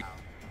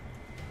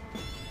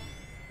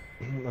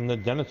 On the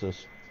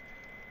Genesis.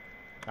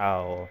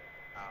 Oh.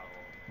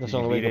 That's Did the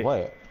you only way beat to it?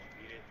 play it.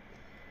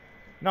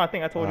 No, I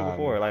think I told you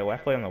before. Like, when I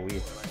played on the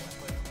Wii.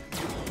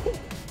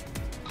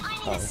 I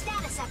need a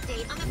status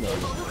update on the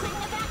people who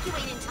couldn't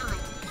evacuate in time.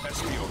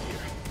 SPO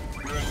here.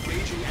 We're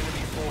engaging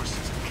enemy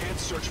forces and can't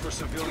search for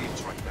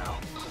civilians right now.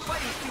 The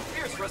fighting's too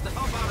fierce for us to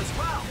help out as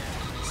well.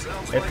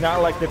 Sounds It's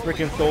not like the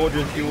freaking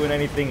soldiers doing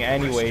anything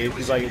anyways.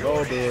 It's like,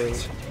 oh,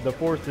 the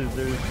forces,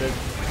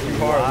 that's too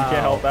hard. We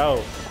can't help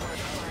out.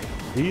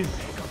 These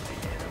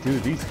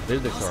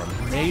physics are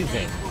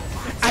amazing.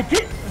 I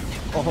did.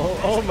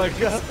 Oh my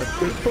god.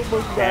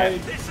 Almost Yeah,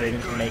 died. they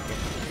didn't make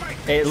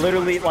it. It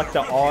literally, like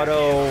the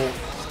auto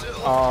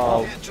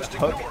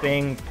hook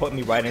thing, put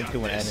me right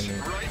into an enemy,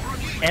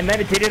 and then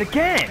it did it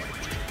again.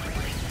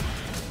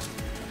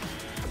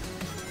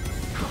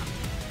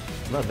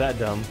 Not that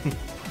dumb.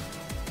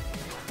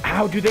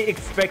 How do they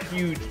expect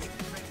you?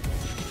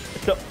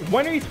 So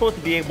when are you supposed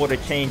to be able to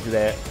change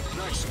that?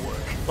 Nice work.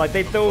 Like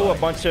they throw a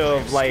bunch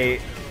of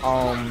like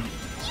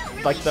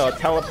the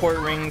teleport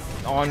rings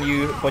on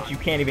you, but you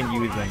can't even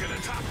use them.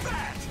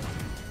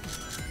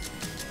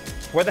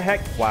 Where the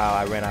heck? Wow,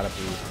 I ran out of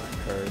boost.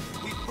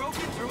 Curse. We've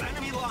broken through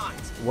enemy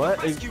lines.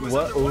 What is Rescue is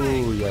what?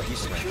 underway. Ooh, yes. He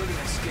secured an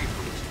escape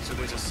route, so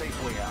there's a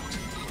safe way out.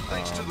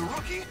 Thanks to the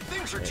rookie,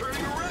 things are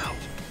turning around.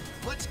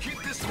 Let's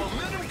keep this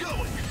momentum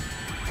going.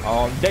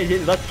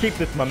 Let's keep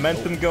this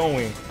momentum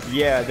going.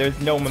 Yeah, there's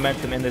no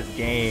momentum in this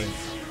game.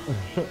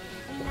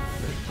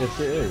 Yes,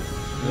 it is.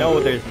 No,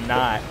 there's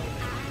not.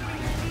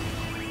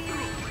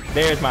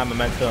 There's my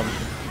momentum.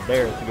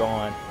 There, it's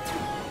gone.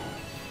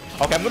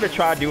 Okay, I'm gonna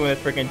try doing this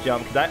freaking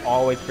jump because I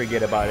always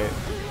forget about it.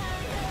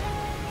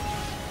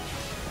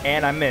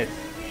 And I missed.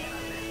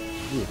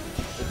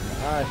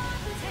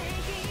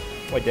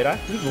 Wait, did I?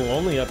 It's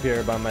lonely up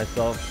here by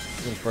myself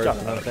in first Shut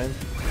and up. nothing.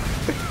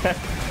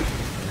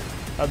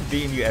 I was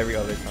beating you every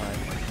other time.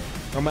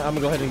 I'm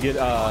gonna go ahead and get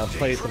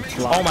play some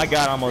slots. Oh my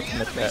god, I almost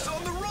missed that.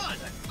 On the run.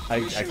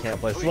 I can't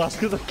play slots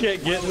because I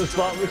can't get in the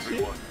slot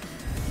machine.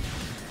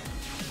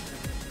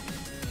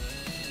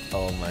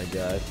 Oh my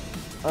god.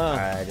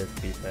 I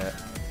just beat that.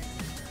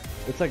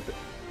 It's like.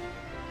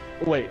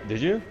 Wait,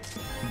 did you?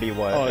 Be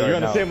what? Oh, Or you're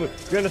on no.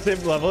 the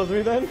same level as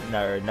me then?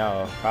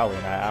 No, probably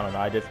not. I don't know.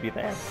 I just beat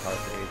the Avatar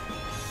stage.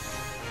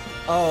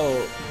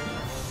 Oh.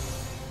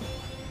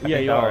 I Yeah,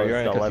 think you that are. was You're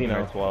in a 11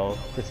 casino. or 12.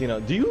 Casino.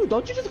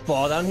 Don't you just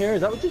fall down here? Is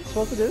that what you're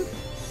supposed to do?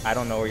 I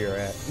don't know where you're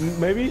at.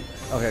 Maybe.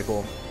 Okay,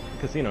 cool.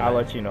 Casino. I'll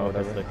right? let you know.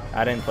 Whatever.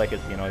 I didn't play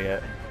Casino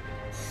yet.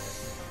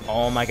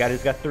 Oh my god,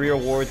 he's got 3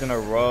 awards in a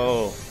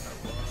row.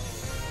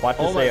 Watch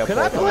this Oh my! say Can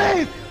I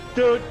please,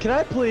 dude? Can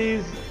I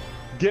please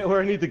get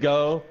where I need to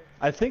go?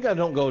 I think I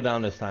don't go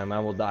down this time. I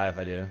will die if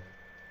I do.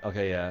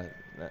 Okay, yeah.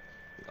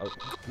 Oh,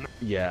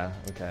 yeah.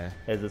 Okay.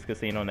 Is this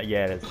Casino?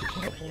 Yeah, it is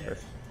Casino, of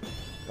course.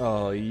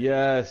 Oh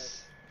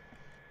yes.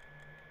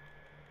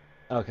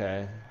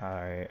 Okay.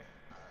 Alright.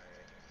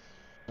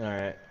 All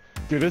right.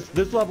 Dude,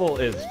 this level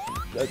is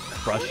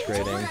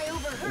frustrating.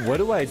 What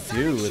do I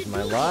do with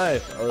my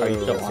life? Oh, Are you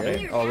still on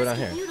okay. it? Oh, we're not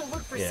here.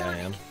 Yeah, I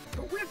am.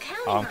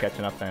 Oh, I'm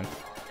catching up then.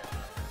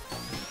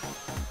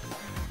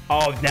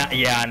 Oh, now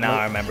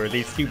I remember.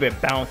 These stupid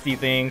bouncy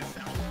things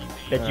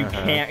that you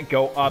can't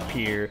go up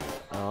here.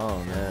 Oh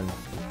man,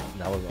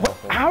 that was What?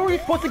 awful. How are you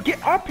supposed to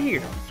get up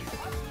here?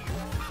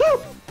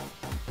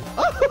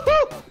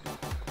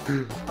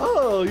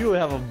 Oh, you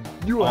have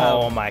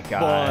Oh my god.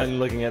 fun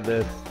looking at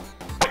this.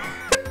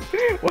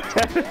 What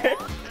happened?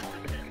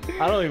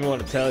 I don't even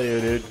want to tell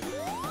you, dude.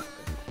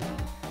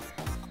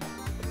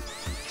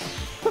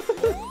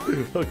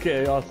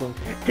 Okay, awesome.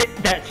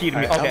 That cheated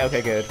me. Alright,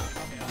 Okay, good.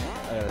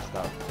 I gotta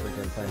stop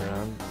freaking playing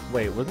around.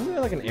 Wait, wasn't there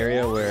like an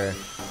area where?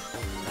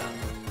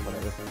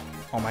 Whatever.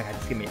 Oh my god,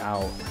 just get me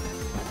out.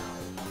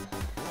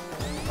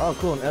 Oh,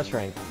 cool, an S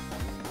rank.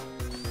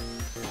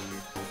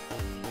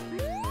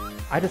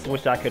 I just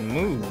wish I could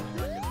move.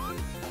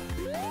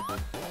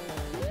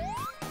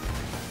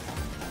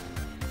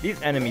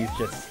 These enemies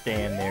just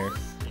stand there.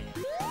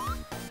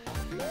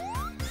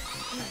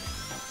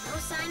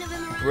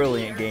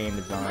 Brilliant game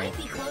design.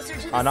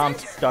 Oh, now I'm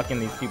stuck in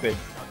these stupid.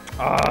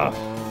 Ah!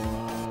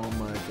 Oh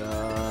my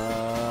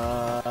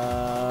god.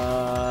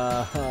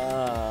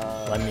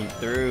 Let me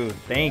through.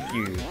 Thank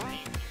you.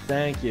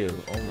 Thank you.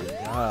 Oh my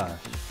gosh.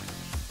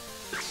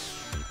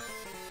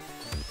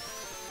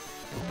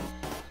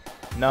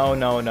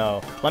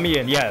 No. Let me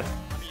in. Yes.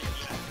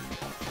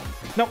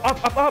 No, up.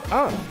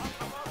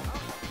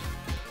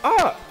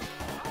 Up.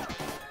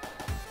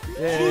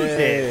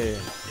 Yay.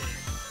 Jesus.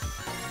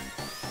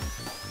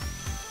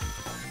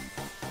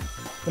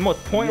 The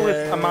most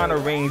pointless amount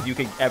of rings you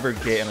could ever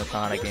get in a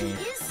Sonic game.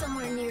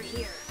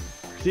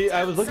 See,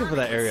 I was looking for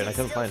that area and I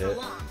couldn't find it.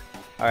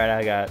 Alright,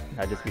 I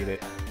just beat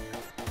it.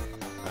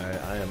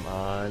 Alright, I am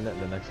on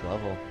the next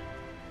level.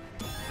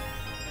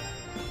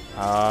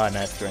 Ah,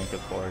 net strength,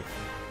 of course.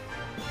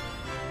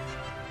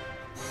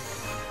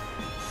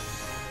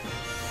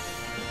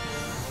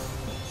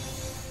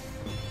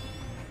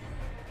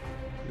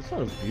 This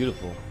one is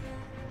beautiful.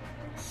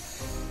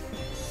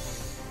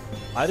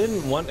 I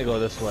didn't want to go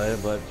this way,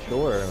 but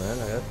sure, man,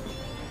 I guess.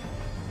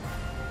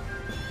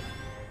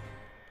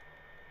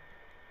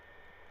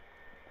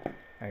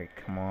 Alright,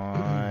 come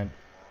on.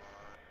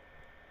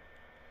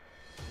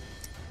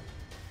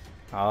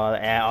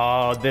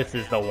 Oh, this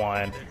is the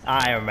one.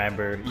 I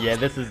remember. Yeah,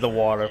 this is the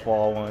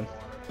waterfall one.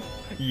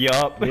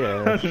 Yup.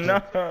 Yeah.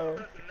 No.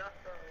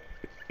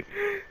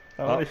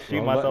 I'm gonna shoot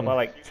wrong myself button. out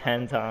like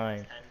 10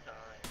 times.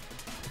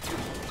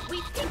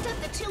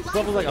 This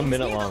level's like a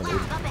minute long,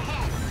 dude.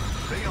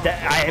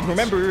 I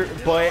remember,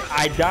 but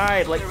I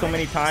died like so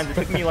many times. It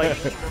took me like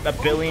a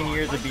billion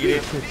years to beat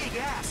it.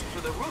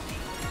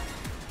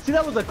 See,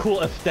 that was a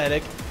cool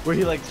aesthetic where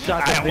he like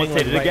shot the I thing almost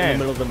like, hit it right again. in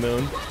the middle of the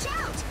moon.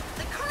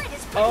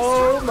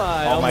 Oh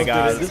my! Oh my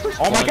god! This was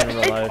Oh my fun in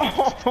real life.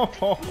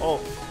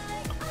 god!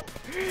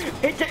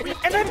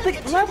 And then the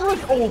level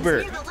is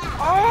over.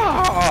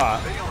 Ah!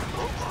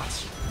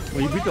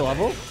 Well, you beat the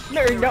level?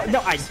 No,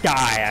 I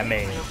die. I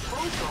mean,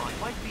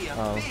 Might be a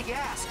big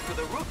ask for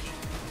the rookie.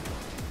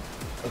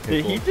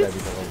 Okay, did he cool. just?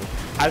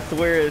 I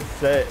swear it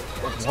said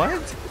what?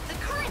 The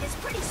current is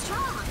pretty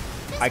strong.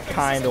 I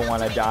kind of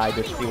want to die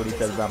just to see what he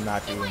says, but I'm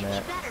not doing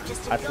that.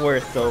 I swear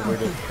Silver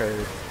just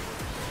cursed.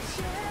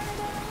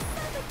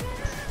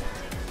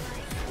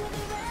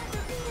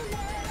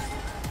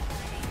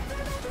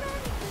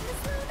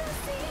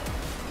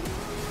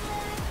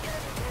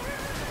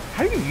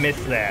 How do you miss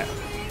that?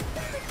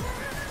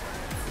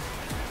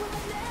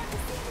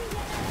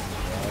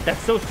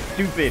 That's so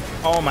stupid.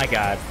 Oh my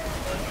god.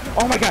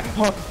 Oh my god.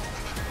 Oh.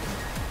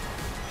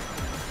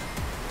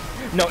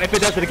 No, if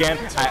it does it again,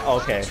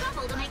 okay.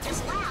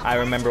 I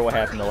remember what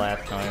happened the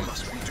last time.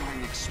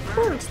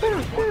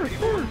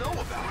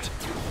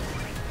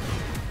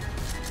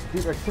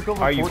 Dude, I took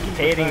over Are you 14%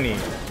 kidding me?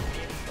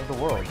 of the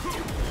world.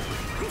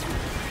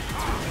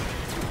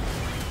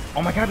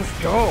 Oh my god, let's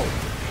go.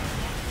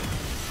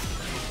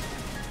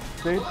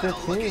 Stage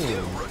 15.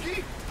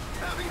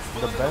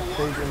 The best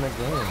stage in the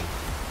game.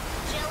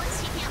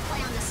 Jealous you can't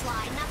play on the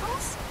slide,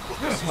 Knuckles?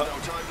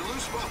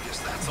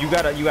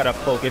 You gotta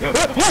focus.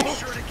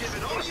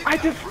 I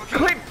just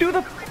clicked through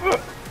the.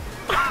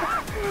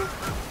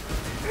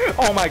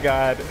 Oh my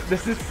god,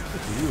 this is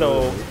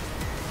so.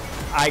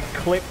 I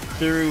clipped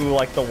through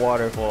like the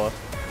waterfall,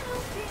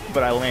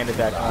 but I landed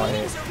back on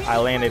it.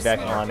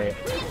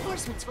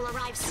 Reinforcements will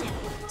arrive soon,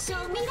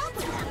 so meet up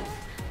with them.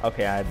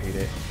 Okay, I beat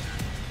it.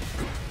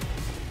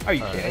 Are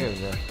you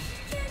kidding?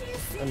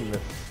 I need to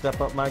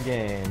step up my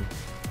game.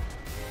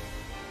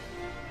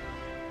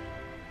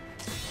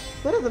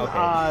 That is an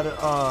odd,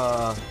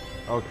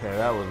 okay,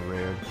 that was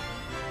weird.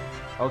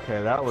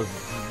 Okay, that was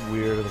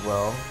weird as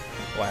well.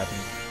 What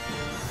happened?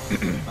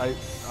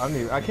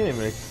 I can't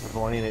even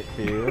explain it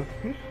to you.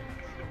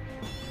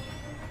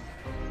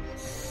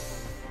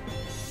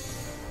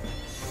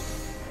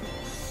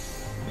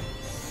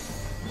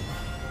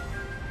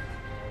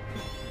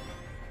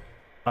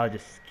 I'll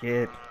just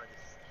skip.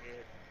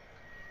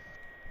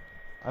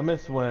 I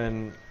miss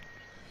when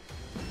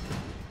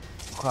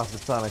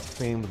classic Sonic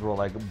themes were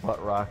like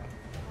butt rock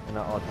and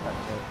not all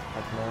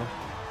techno.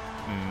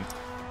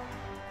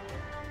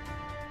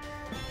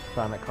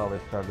 Sonic Color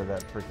started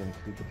that freaking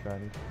stupid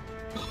trend.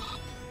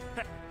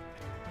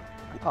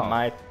 Oh.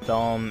 My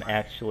thumb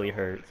actually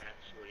hurts.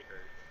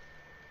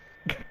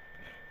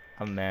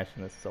 I'm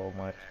mashing this so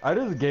much. I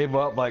just gave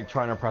up like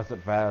trying to press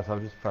it fast. I'll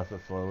just press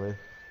it slowly.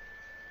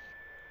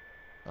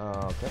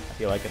 Okay. I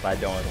feel like if I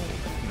don't, it'll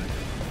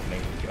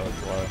make me go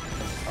slow.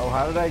 Oh,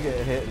 how did I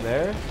get hit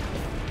there?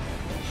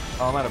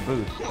 Oh, I'm at a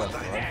boost. That's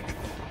right.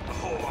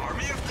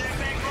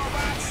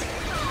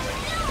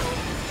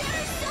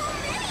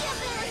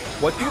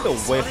 What do the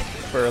Wisp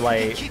for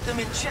like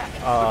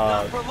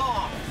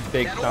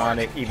Big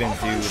Sonic even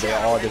do? They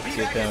all just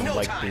get them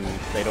like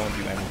boosts. They don't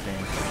do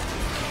anything.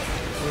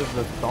 What is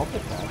the salt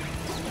attack?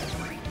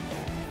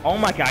 Oh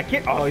my god,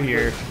 get up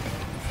here!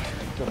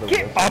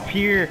 Get up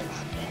here!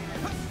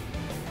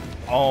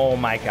 Oh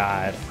my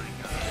god.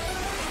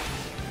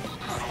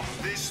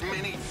 This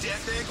many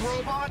Death Egg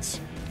robots?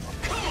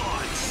 Come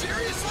on,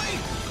 seriously?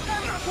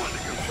 I'm not one to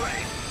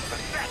complain, but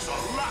that's a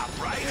lot,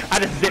 right? I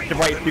just zipped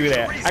right through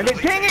that. I mean,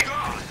 dang it!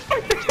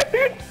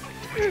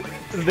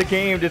 The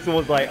game just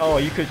was like, oh,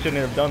 you shouldn't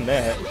have done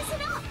that.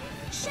 Listen up!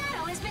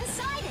 Shadow has been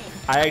sighted!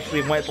 I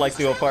actually went like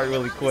through a part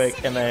really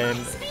quick, and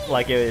then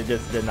like it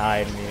just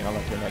denied me on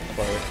like the next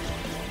part.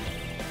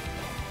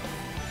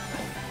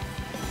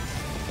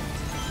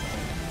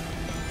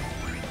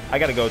 I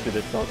gotta go through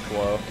this so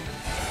slow.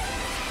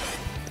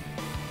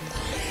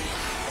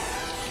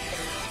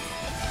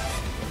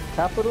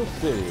 Capital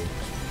City.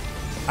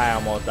 I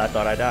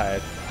thought I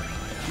died.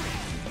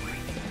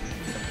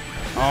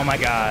 Oh my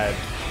god.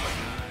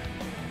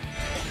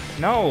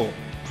 No!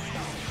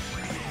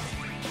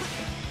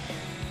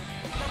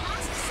 The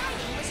last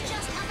sighting was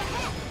just up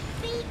ahead.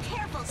 Be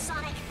careful,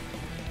 Sonic.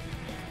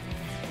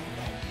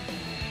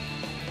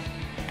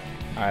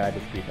 Alright, I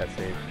just beat that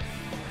stage.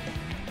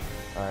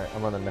 Alright,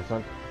 I'm on the next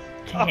one.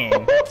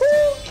 Dang.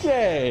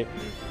 Okay,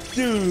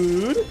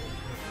 dude,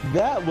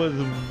 that was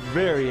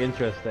very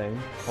interesting.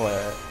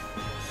 What?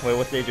 Wait,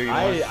 what stage are you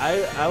on?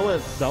 I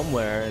went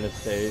somewhere in a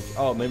stage.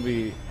 Oh,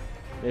 maybe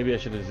I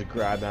should have just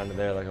grabbed onto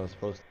there like I was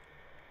supposed to.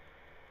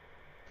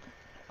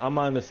 I'm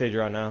on the stage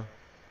right now.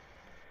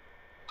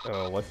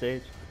 Oh, what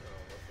stage?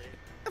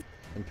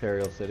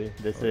 Imperial City.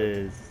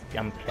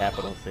 I'm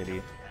Capital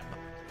City.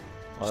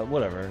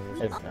 Whatever.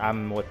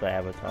 I'm with the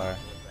Avatar.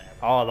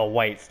 Oh, the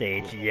white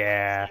stage,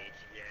 yeah.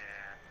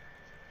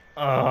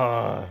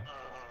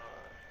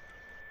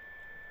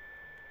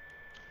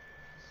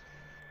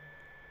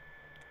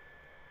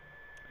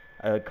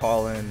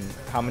 Colin,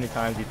 how many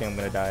times do you think I'm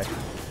gonna die?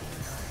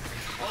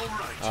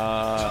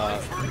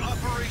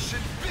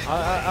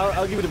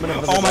 I'll give it a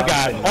minute. Oh my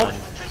god! Oh,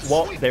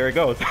 well, there it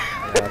goes.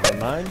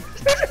 9.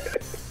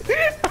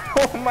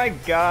 Oh my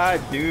god,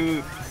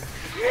 dude!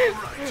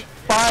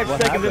 5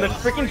 seconds in a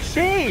freaking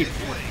shade.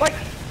 Like,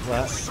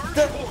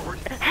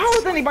 how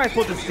is anybody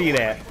supposed to see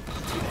that?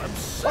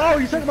 Oh,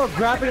 you talking about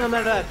grabbing on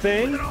that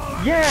thing?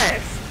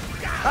 Yes!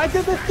 I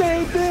did the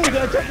same thing!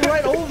 I jumped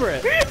right over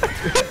it!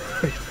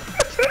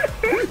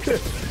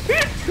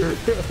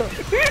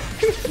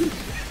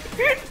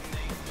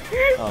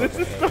 This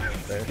is so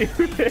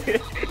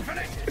stupid.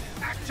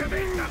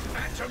 Activate the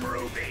Phantom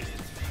Ruby.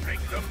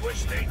 Make them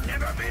wish they'd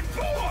never been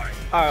born.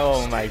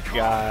 Oh my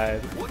god.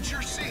 What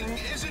you're seeing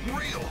isn't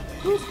real.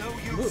 There's no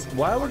use.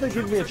 Why would they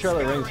give me a trail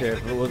of rings here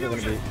if it wasn't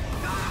gonna be?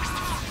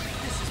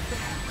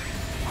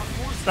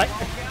 Like,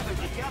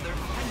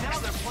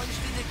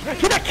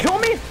 can that kill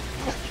me?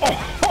 Oh,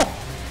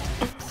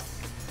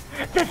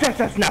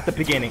 that's not the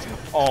beginning.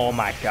 Oh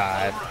my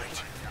god.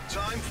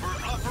 Time for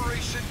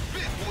Operation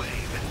Big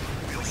Wave.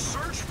 We'll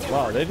search for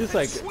Wow, they just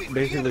like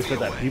basically said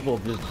that people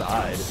just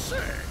died.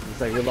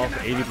 It's like we lost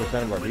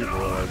 80% of our people.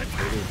 Like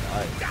they just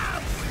died.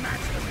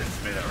 Smash them to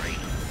smithereens.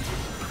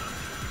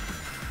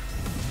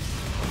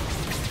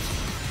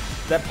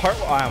 That part,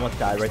 oh, I almost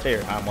died right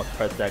there. I almost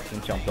pressed X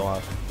and jumped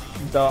off.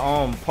 The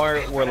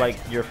part where like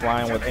you're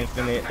flying with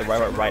infinite, the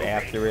right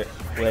after it,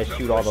 where they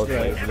shoot all those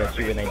lasers at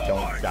you and they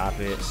don't stop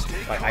it.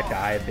 Like I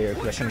died there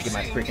because I couldn't get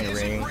my freaking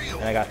ring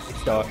and I got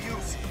stuck.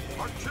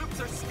 our troops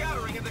are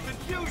scattering in the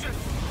confusion.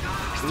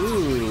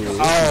 Ooh.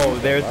 Oh,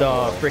 there's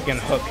a freaking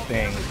hook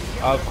thing.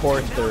 Of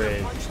course there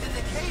is.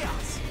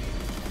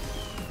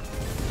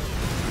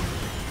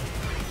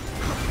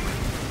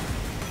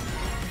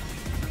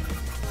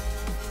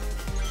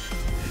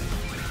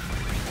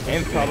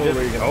 And probably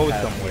just go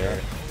somewhere.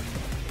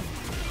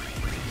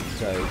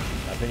 So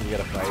I think you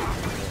gotta fight.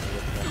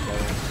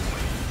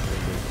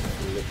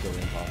 It's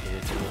literally impossible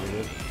to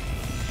do.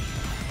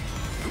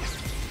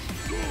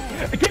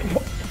 Get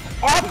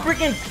off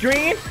freaking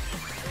screen!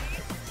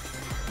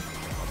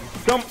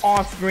 Some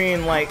off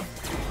screen like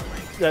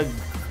the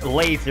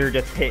laser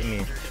just hit me.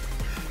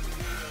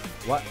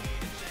 What?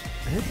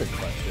 Here's a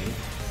question.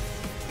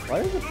 Why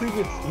is the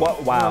previous?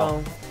 What?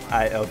 Wow. No.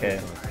 Okay.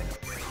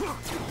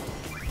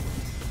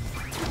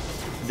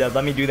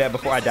 Let me do that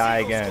before I die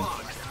again.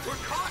 We're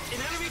caught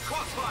in enemy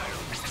crossfire.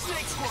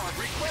 Snake Squad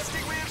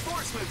requesting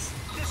reinforcements.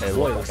 Hey,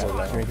 look, I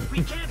got that.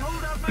 We can't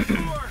hold out much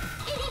more.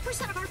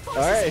 80% of our forces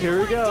All right,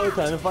 here we go. right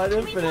now. Time to fight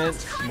Infinite.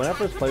 When I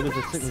first played this,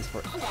 it took me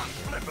for.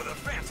 Remember the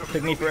Phantom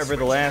Took me forever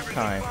the last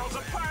time. falls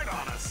apart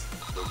on us.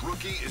 The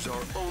rookie is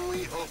our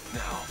only hope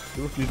now.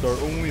 Rookie's our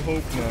only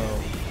hope now.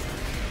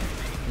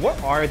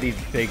 What are these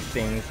big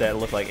things that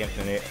look like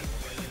Infinite?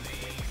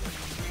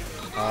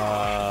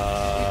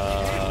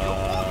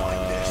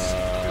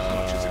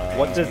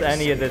 What does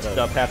any of this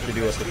stuff have to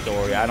do with the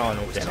story? I don't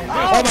understand.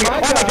 Oh my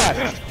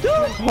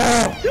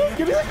god! Dude,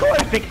 give me the coin!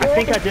 I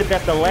think I did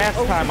that the last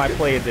time I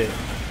played this.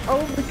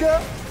 Oh my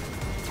god!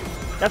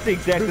 That's the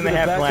exact thing that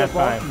happened last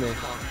time.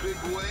 Big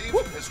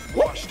wave is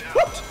washed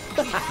out.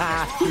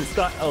 You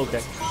thought,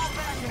 okay.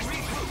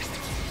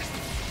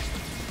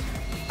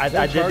 I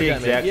did the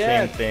exact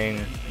Yes. same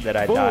thing that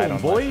I Boom, died on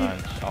boy.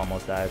 last time.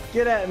 Almost died.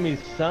 Get at me,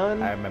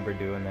 son. I remember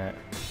doing that.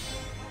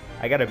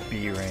 I got a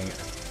B rank.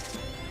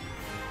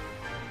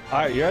 All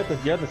right, you're at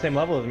the same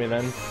level as me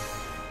then.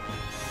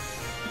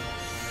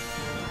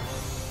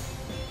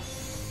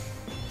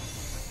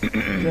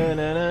 Na,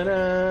 na, na,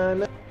 na,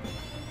 na,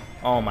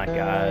 Oh my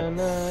god.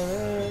 na,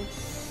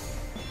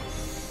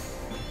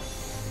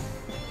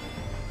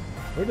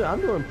 na.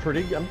 I'm doing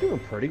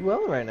pretty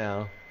well right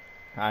now.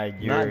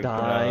 You're Not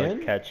dying.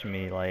 gonna catch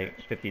me like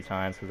 50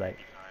 times because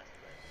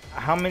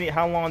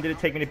how long did it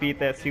take me to beat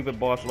that stupid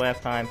boss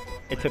last time?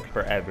 It took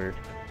forever.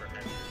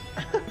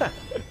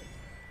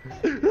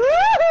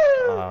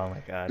 Oh my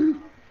god.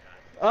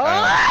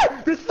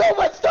 Ah! There's so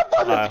much stuff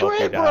on the I hope you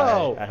screen, die.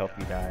 bro! I hope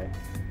you die.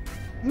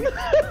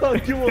 No,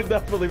 you will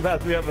definitely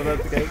pass me up if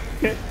that's the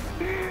case.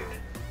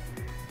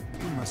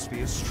 You must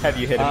be a strong. Have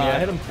you hit him I yet?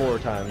 hit him 4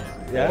 times.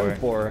 Yeah, I hit him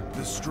 4.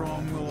 The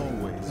strong will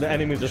always. The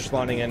enemies are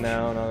spawning in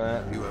now and all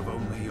that. You have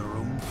only your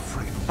own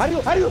freedom. How do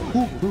you?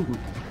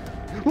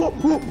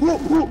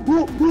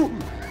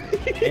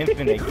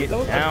 Infinite, get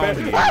down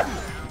here. Ah!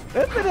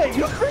 Infinite,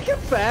 you freaking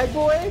fag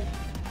boy!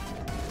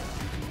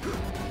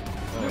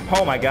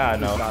 Oh my god,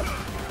 no.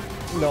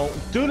 No,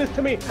 do this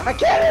to me. I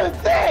can't even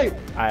see.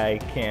 I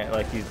can't,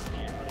 like, he's...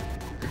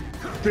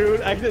 Dude,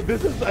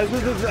 this is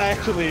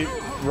actually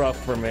rough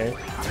for me.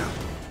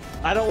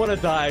 I don't want to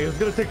die. It's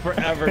gonna take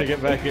forever to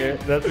get back here.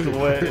 That's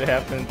what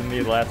happened to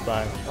me last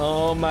time.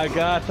 Oh my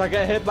gosh, I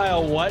got hit by a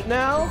what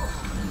now?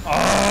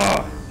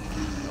 Oh!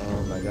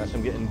 Oh my gosh,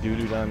 I'm getting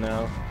doo-dooed on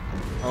now.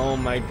 Oh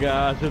my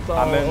gosh, it's all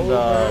I'm in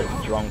over.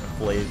 the drunk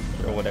place,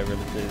 or whatever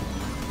this is.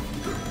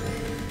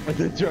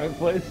 The drunk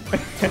place?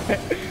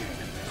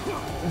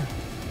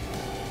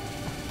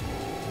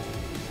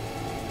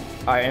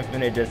 Alright,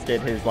 Infinite just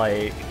did his,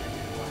 like,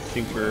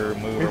 super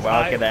move, or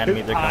well, okay, the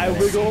enemies are coming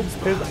in.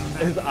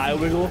 His eye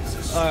wiggle.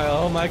 Alright,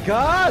 oh my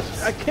gosh,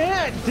 I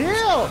can't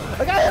deal.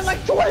 I got hit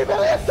like 20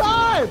 million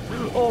times.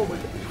 Oh my,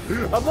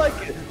 I'm like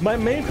my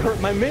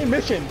main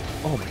mission.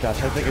 Oh my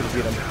gosh, I think I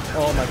beat him.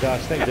 Oh my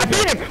gosh, thank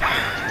goodness. Beat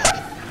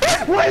him!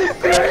 Wait,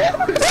 serious?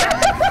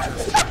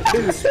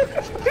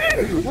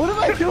 What am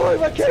I doing?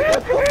 My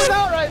camera's flipping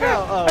out right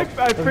now. Oh, I I'm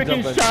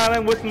freaking jumping. shot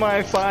him with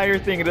my fire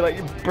thing and it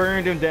like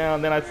burned him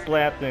down. Then I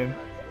slapped him.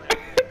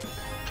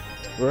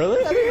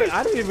 Really?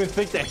 I didn't even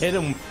think to hit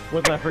him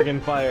with my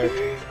freaking fire.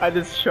 I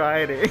just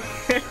tried it.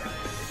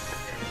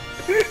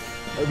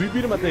 We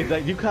beat him at the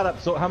exact. You caught up.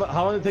 So how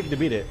long did it take you to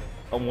beat it?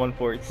 A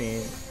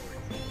 114.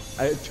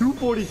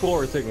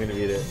 244 it took me to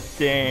beat it.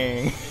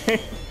 Dang.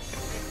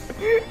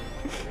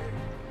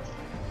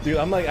 Dude,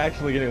 I'm like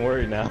actually getting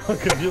worried now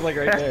because you're like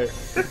right there.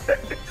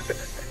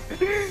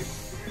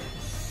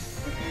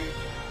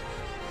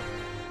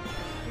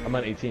 I'm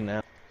at 18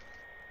 now.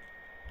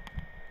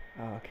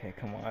 Okay,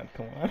 come on,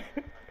 come on.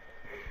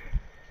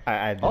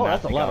 I did Oh, not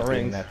that's a think lot I was of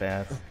getting rings. that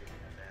fast.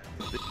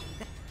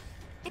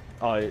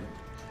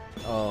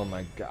 Oh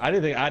my god. I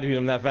didn't think I'd beat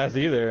him that fast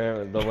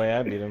either, the way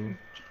I beat him.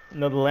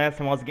 No, the last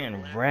time I was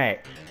getting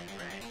wrecked.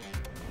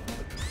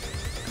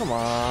 Come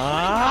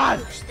on!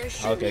 There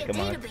should Okay, be a come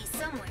on. database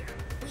somewhere.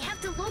 We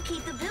have to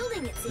locate the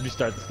building it's in. Did you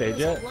start the stage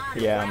There's yet? a lot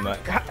of Yeah, I'm ground.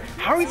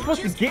 how are we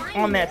supposed to Just get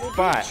finding on that it will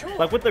be a spot? chore.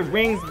 Like with the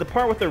rings, the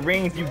part with the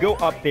rings, you go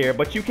up there,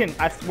 but you can,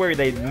 I swear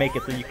they make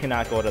it so you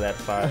cannot go to that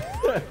spot.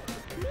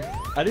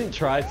 I didn't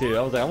try to.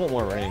 I was like, I want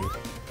more rings.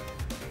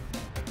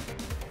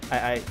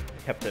 I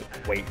have to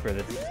wait for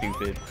this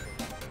stupid.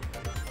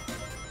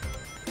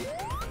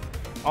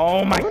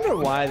 Oh my! I wonder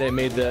why they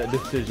made the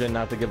decision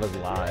not to give us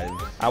lives.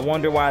 I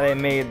wonder why they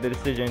made the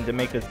decision to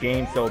make this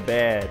game so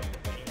bad.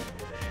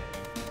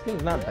 This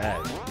game's not bad.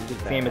 It's just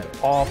This game is bad.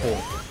 awful.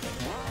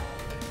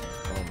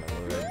 Oh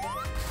my lord.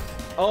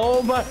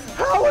 Oh my!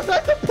 How was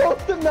I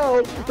supposed to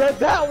know that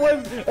that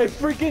was a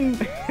freaking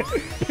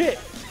pit?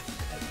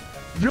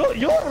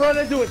 You'll run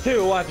into it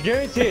too. Watch,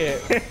 guarantee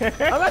it.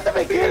 I'm at the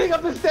beginning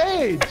of the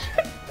stage.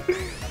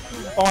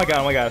 Oh my god!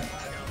 Oh my god!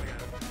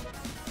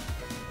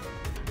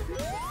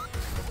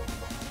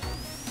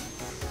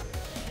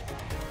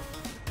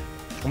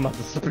 I'm about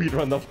to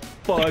speedrun the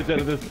fudge out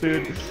of this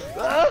dude.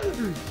 Ah!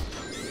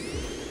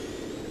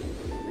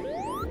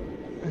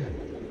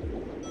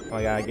 Oh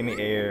my god! Give me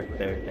air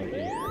there. Thank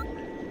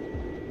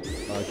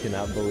you. I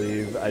cannot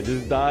believe I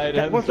just died.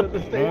 That and was had to the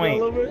set stage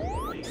point. all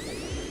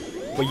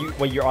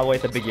over. You're all the way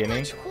at the beginning.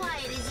 Much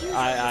quiet as usual.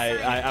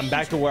 I'm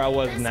back to where I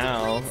was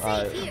now.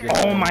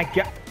 Oh my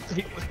god!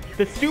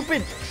 The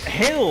stupid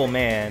hill,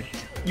 man!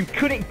 You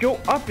couldn't go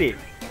up it.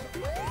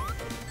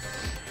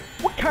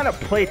 What kind of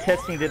play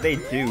testing did they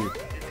do?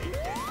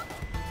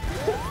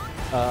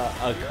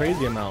 A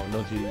crazy amount,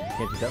 can't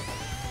you tell?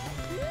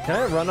 Can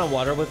I run on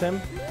water with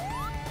him?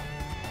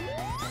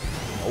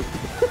 Nope.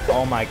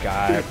 Oh my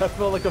god! I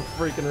feel like a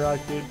freaking rock,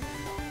 dude.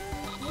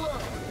 Whoa,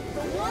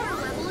 the water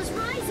level is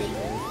rising.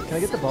 Can I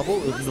get the bubble?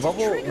 Does the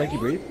bubble make you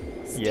breathe?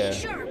 Stay Yeah.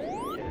 sharp.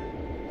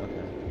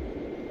 Okay.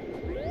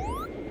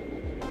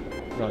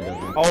 No, it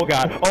doesn't. Oh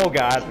god! Oh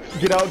god!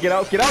 Get out! Get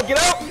out! Get out! Get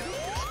out!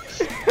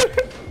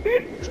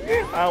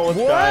 I almost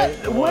died.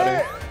 in the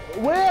water.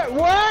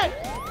 What?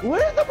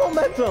 Where's the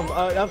momentum?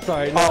 I'm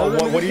sorry. No, Oh,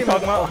 this what are you game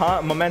talking is- about?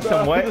 Huh?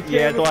 Momentum? What? This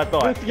Yeah, game that's what I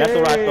thought. this That's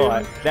what I game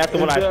thought. That's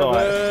what is I the thought.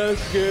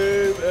 Best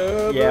game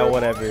ever. Yeah,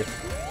 whatever.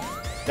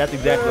 That's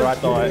exactly what I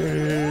thought.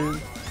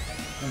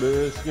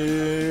 Best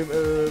game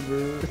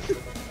ever.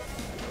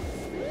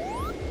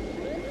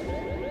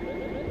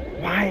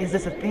 Why is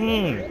this a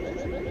thing?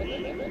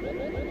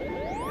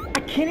 I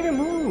can't even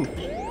move.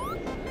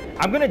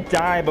 I'm gonna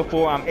die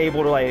before I'm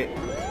able to like.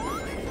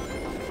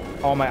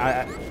 Oh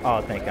my!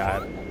 Oh, thank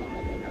God.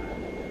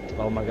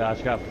 Oh my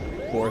gosh, got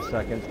 4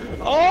 seconds.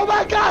 Oh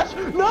my gosh!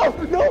 No!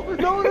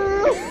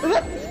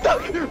 That's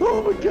stuck!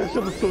 Oh my gosh,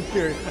 I'm so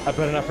scared. I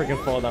better not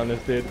freaking fall down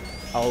this, dude.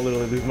 I'll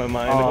literally lose my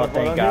mind. if I Oh, fall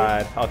thank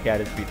down God. Okay, I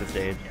just beat the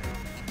stage.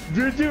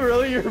 here. Did you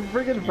really? You're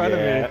freaking in front of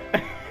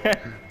me.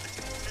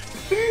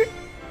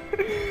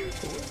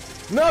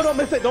 No, don't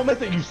miss it! Don't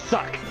miss it! You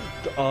suck!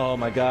 Oh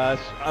my gosh,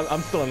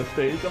 I'm still on the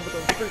stage. I'm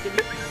freaking.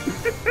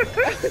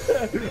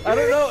 I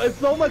don't know. It's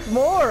so much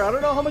more. I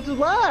don't know how much is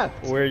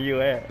left. Where are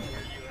you at?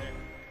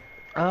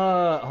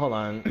 Hold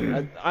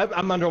on.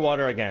 I'm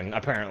underwater again,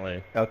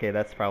 apparently. Okay,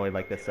 that's probably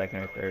like the second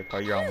or third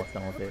part. You're almost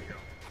done with it.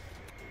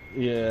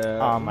 Yeah.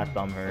 Oh, my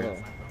thumb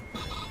hurts.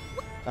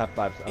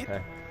 F5. Okay.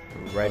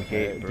 Red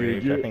Okay, Gate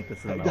Bridge. dude, I think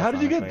this is. How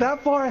did you get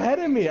that far ahead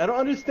of me? I don't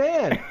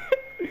understand.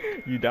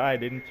 You died,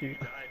 didn't you?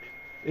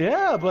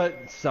 Yeah,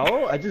 but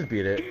so I just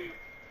beat it.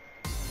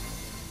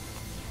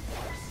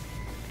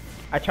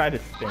 I tried to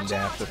spin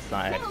dance with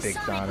Sonic, Little Big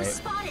Sonic was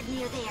Sonic. spotted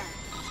near there.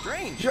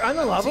 Strange. You're on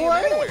the level See him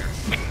already? anywhere.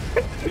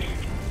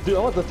 Dude, I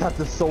want to tap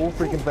this so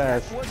freaking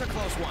fast. That was a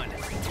close one.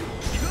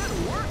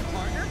 Good work,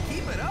 partner.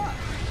 Keep it up.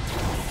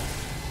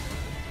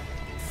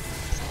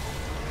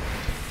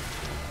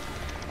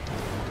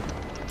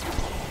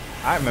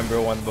 I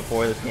remember when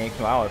before this game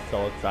came out, I was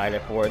so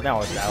excited for it.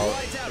 Now it's out.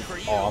 Lights out for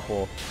It's you.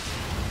 awful.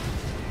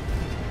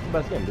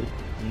 Best game, dude.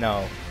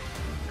 No.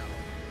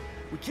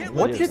 We can't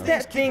What let did these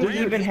that things thing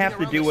keep even have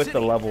to around do with the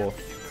city. level?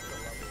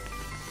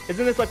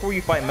 Isn't this like where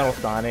you fight Metal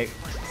Sonic?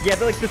 Yeah,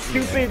 but like the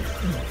stupid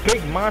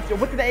big monster.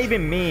 What did that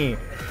even mean?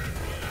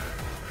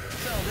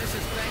 So this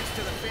This is thanks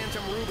to the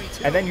Phantom Ruby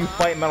too, And then you huh?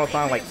 fight Metal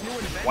Sonic like Eggman's new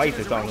invention twice or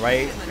is something,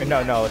 already right? frozen in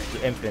No, time. it's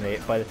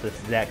infinite, but it's the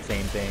exact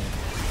same thing.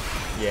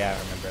 Yeah, I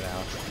remember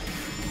now.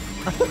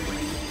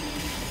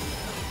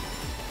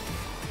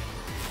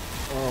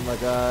 Oh my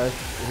gosh.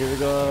 Here we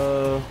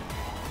go.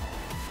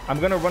 I'm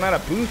gonna run out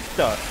of boost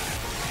stuff.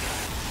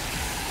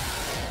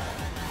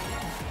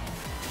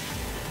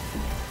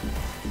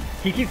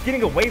 He keeps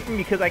getting away from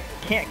me because I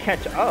can't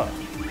catch up.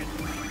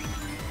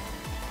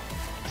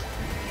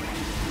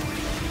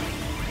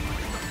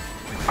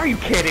 Are you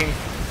kidding?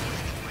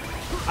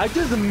 I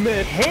just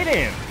missed. Hit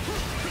him!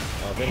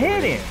 Oh,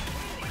 Hit him!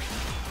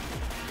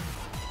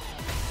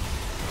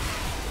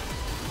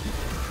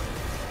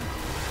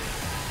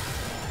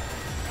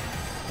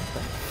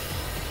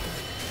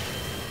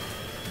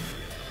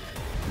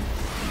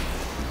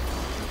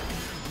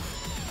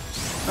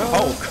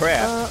 Oh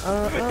crap!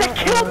 That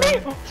killed me!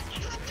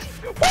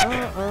 What?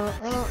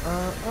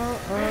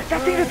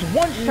 That thing just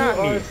one-shot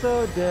You me! are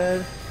so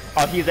dead.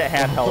 Oh, he's at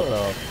half health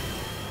though.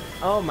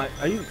 Oh my,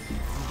 are you?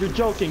 You're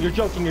joking, you're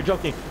joking, you're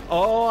joking.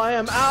 Oh, I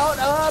am out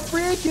of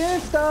freaking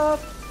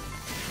stuff.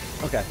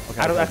 Okay,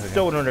 okay. I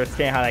still don't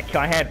understand how that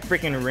killed. I had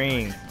freaking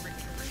rings.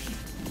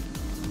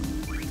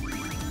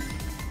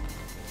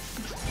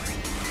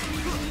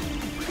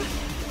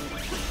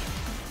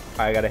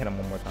 Alright, I gotta hit him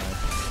one more time.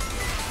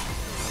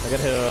 I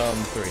gotta hit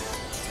 3.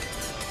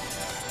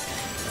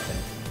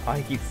 Oh,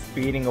 he keeps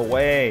speeding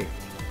away.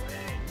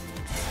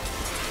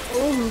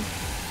 Ooh.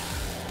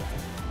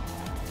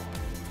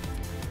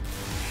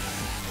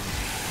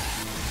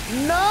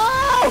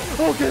 No!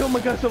 Okay, oh my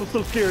gosh, that was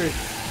so scary.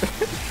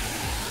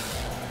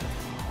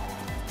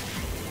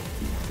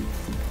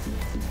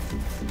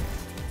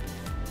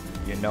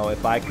 You know,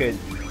 if I could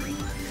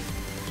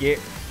get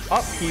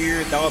up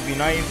here, that would be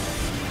nice.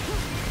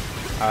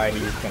 Alright,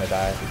 he's gonna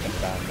die. He's gonna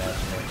die in that.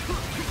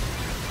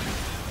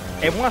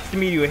 It wants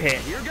me to hit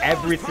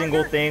every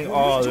single thing.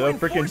 Oh, the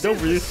freaking double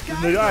boost.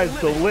 The guy's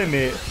the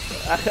limit.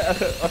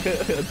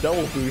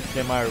 Double boost,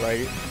 am I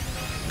right?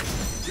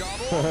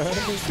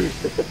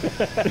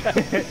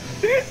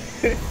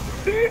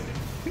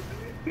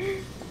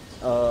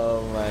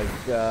 Oh my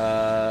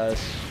gosh.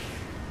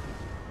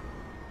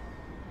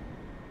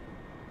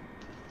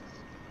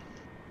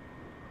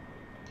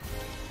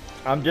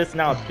 I'm just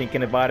now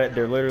thinking about it.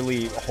 They're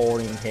literally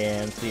holding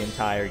hands the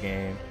entire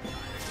game.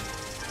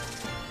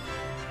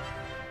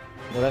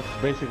 Well, that's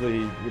basically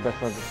your best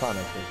friend with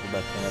Sonic. It's the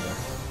best thing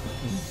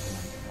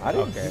ever. I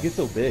didn't think it's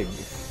so big.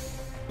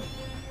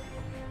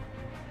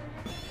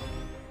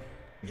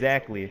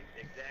 Exactly.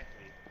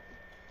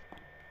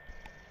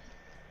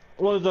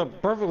 Well, it's a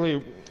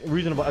perfectly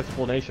reasonable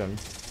explanation.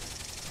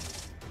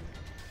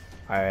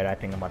 Alright, I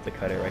think I'm about to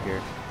cut it right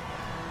here.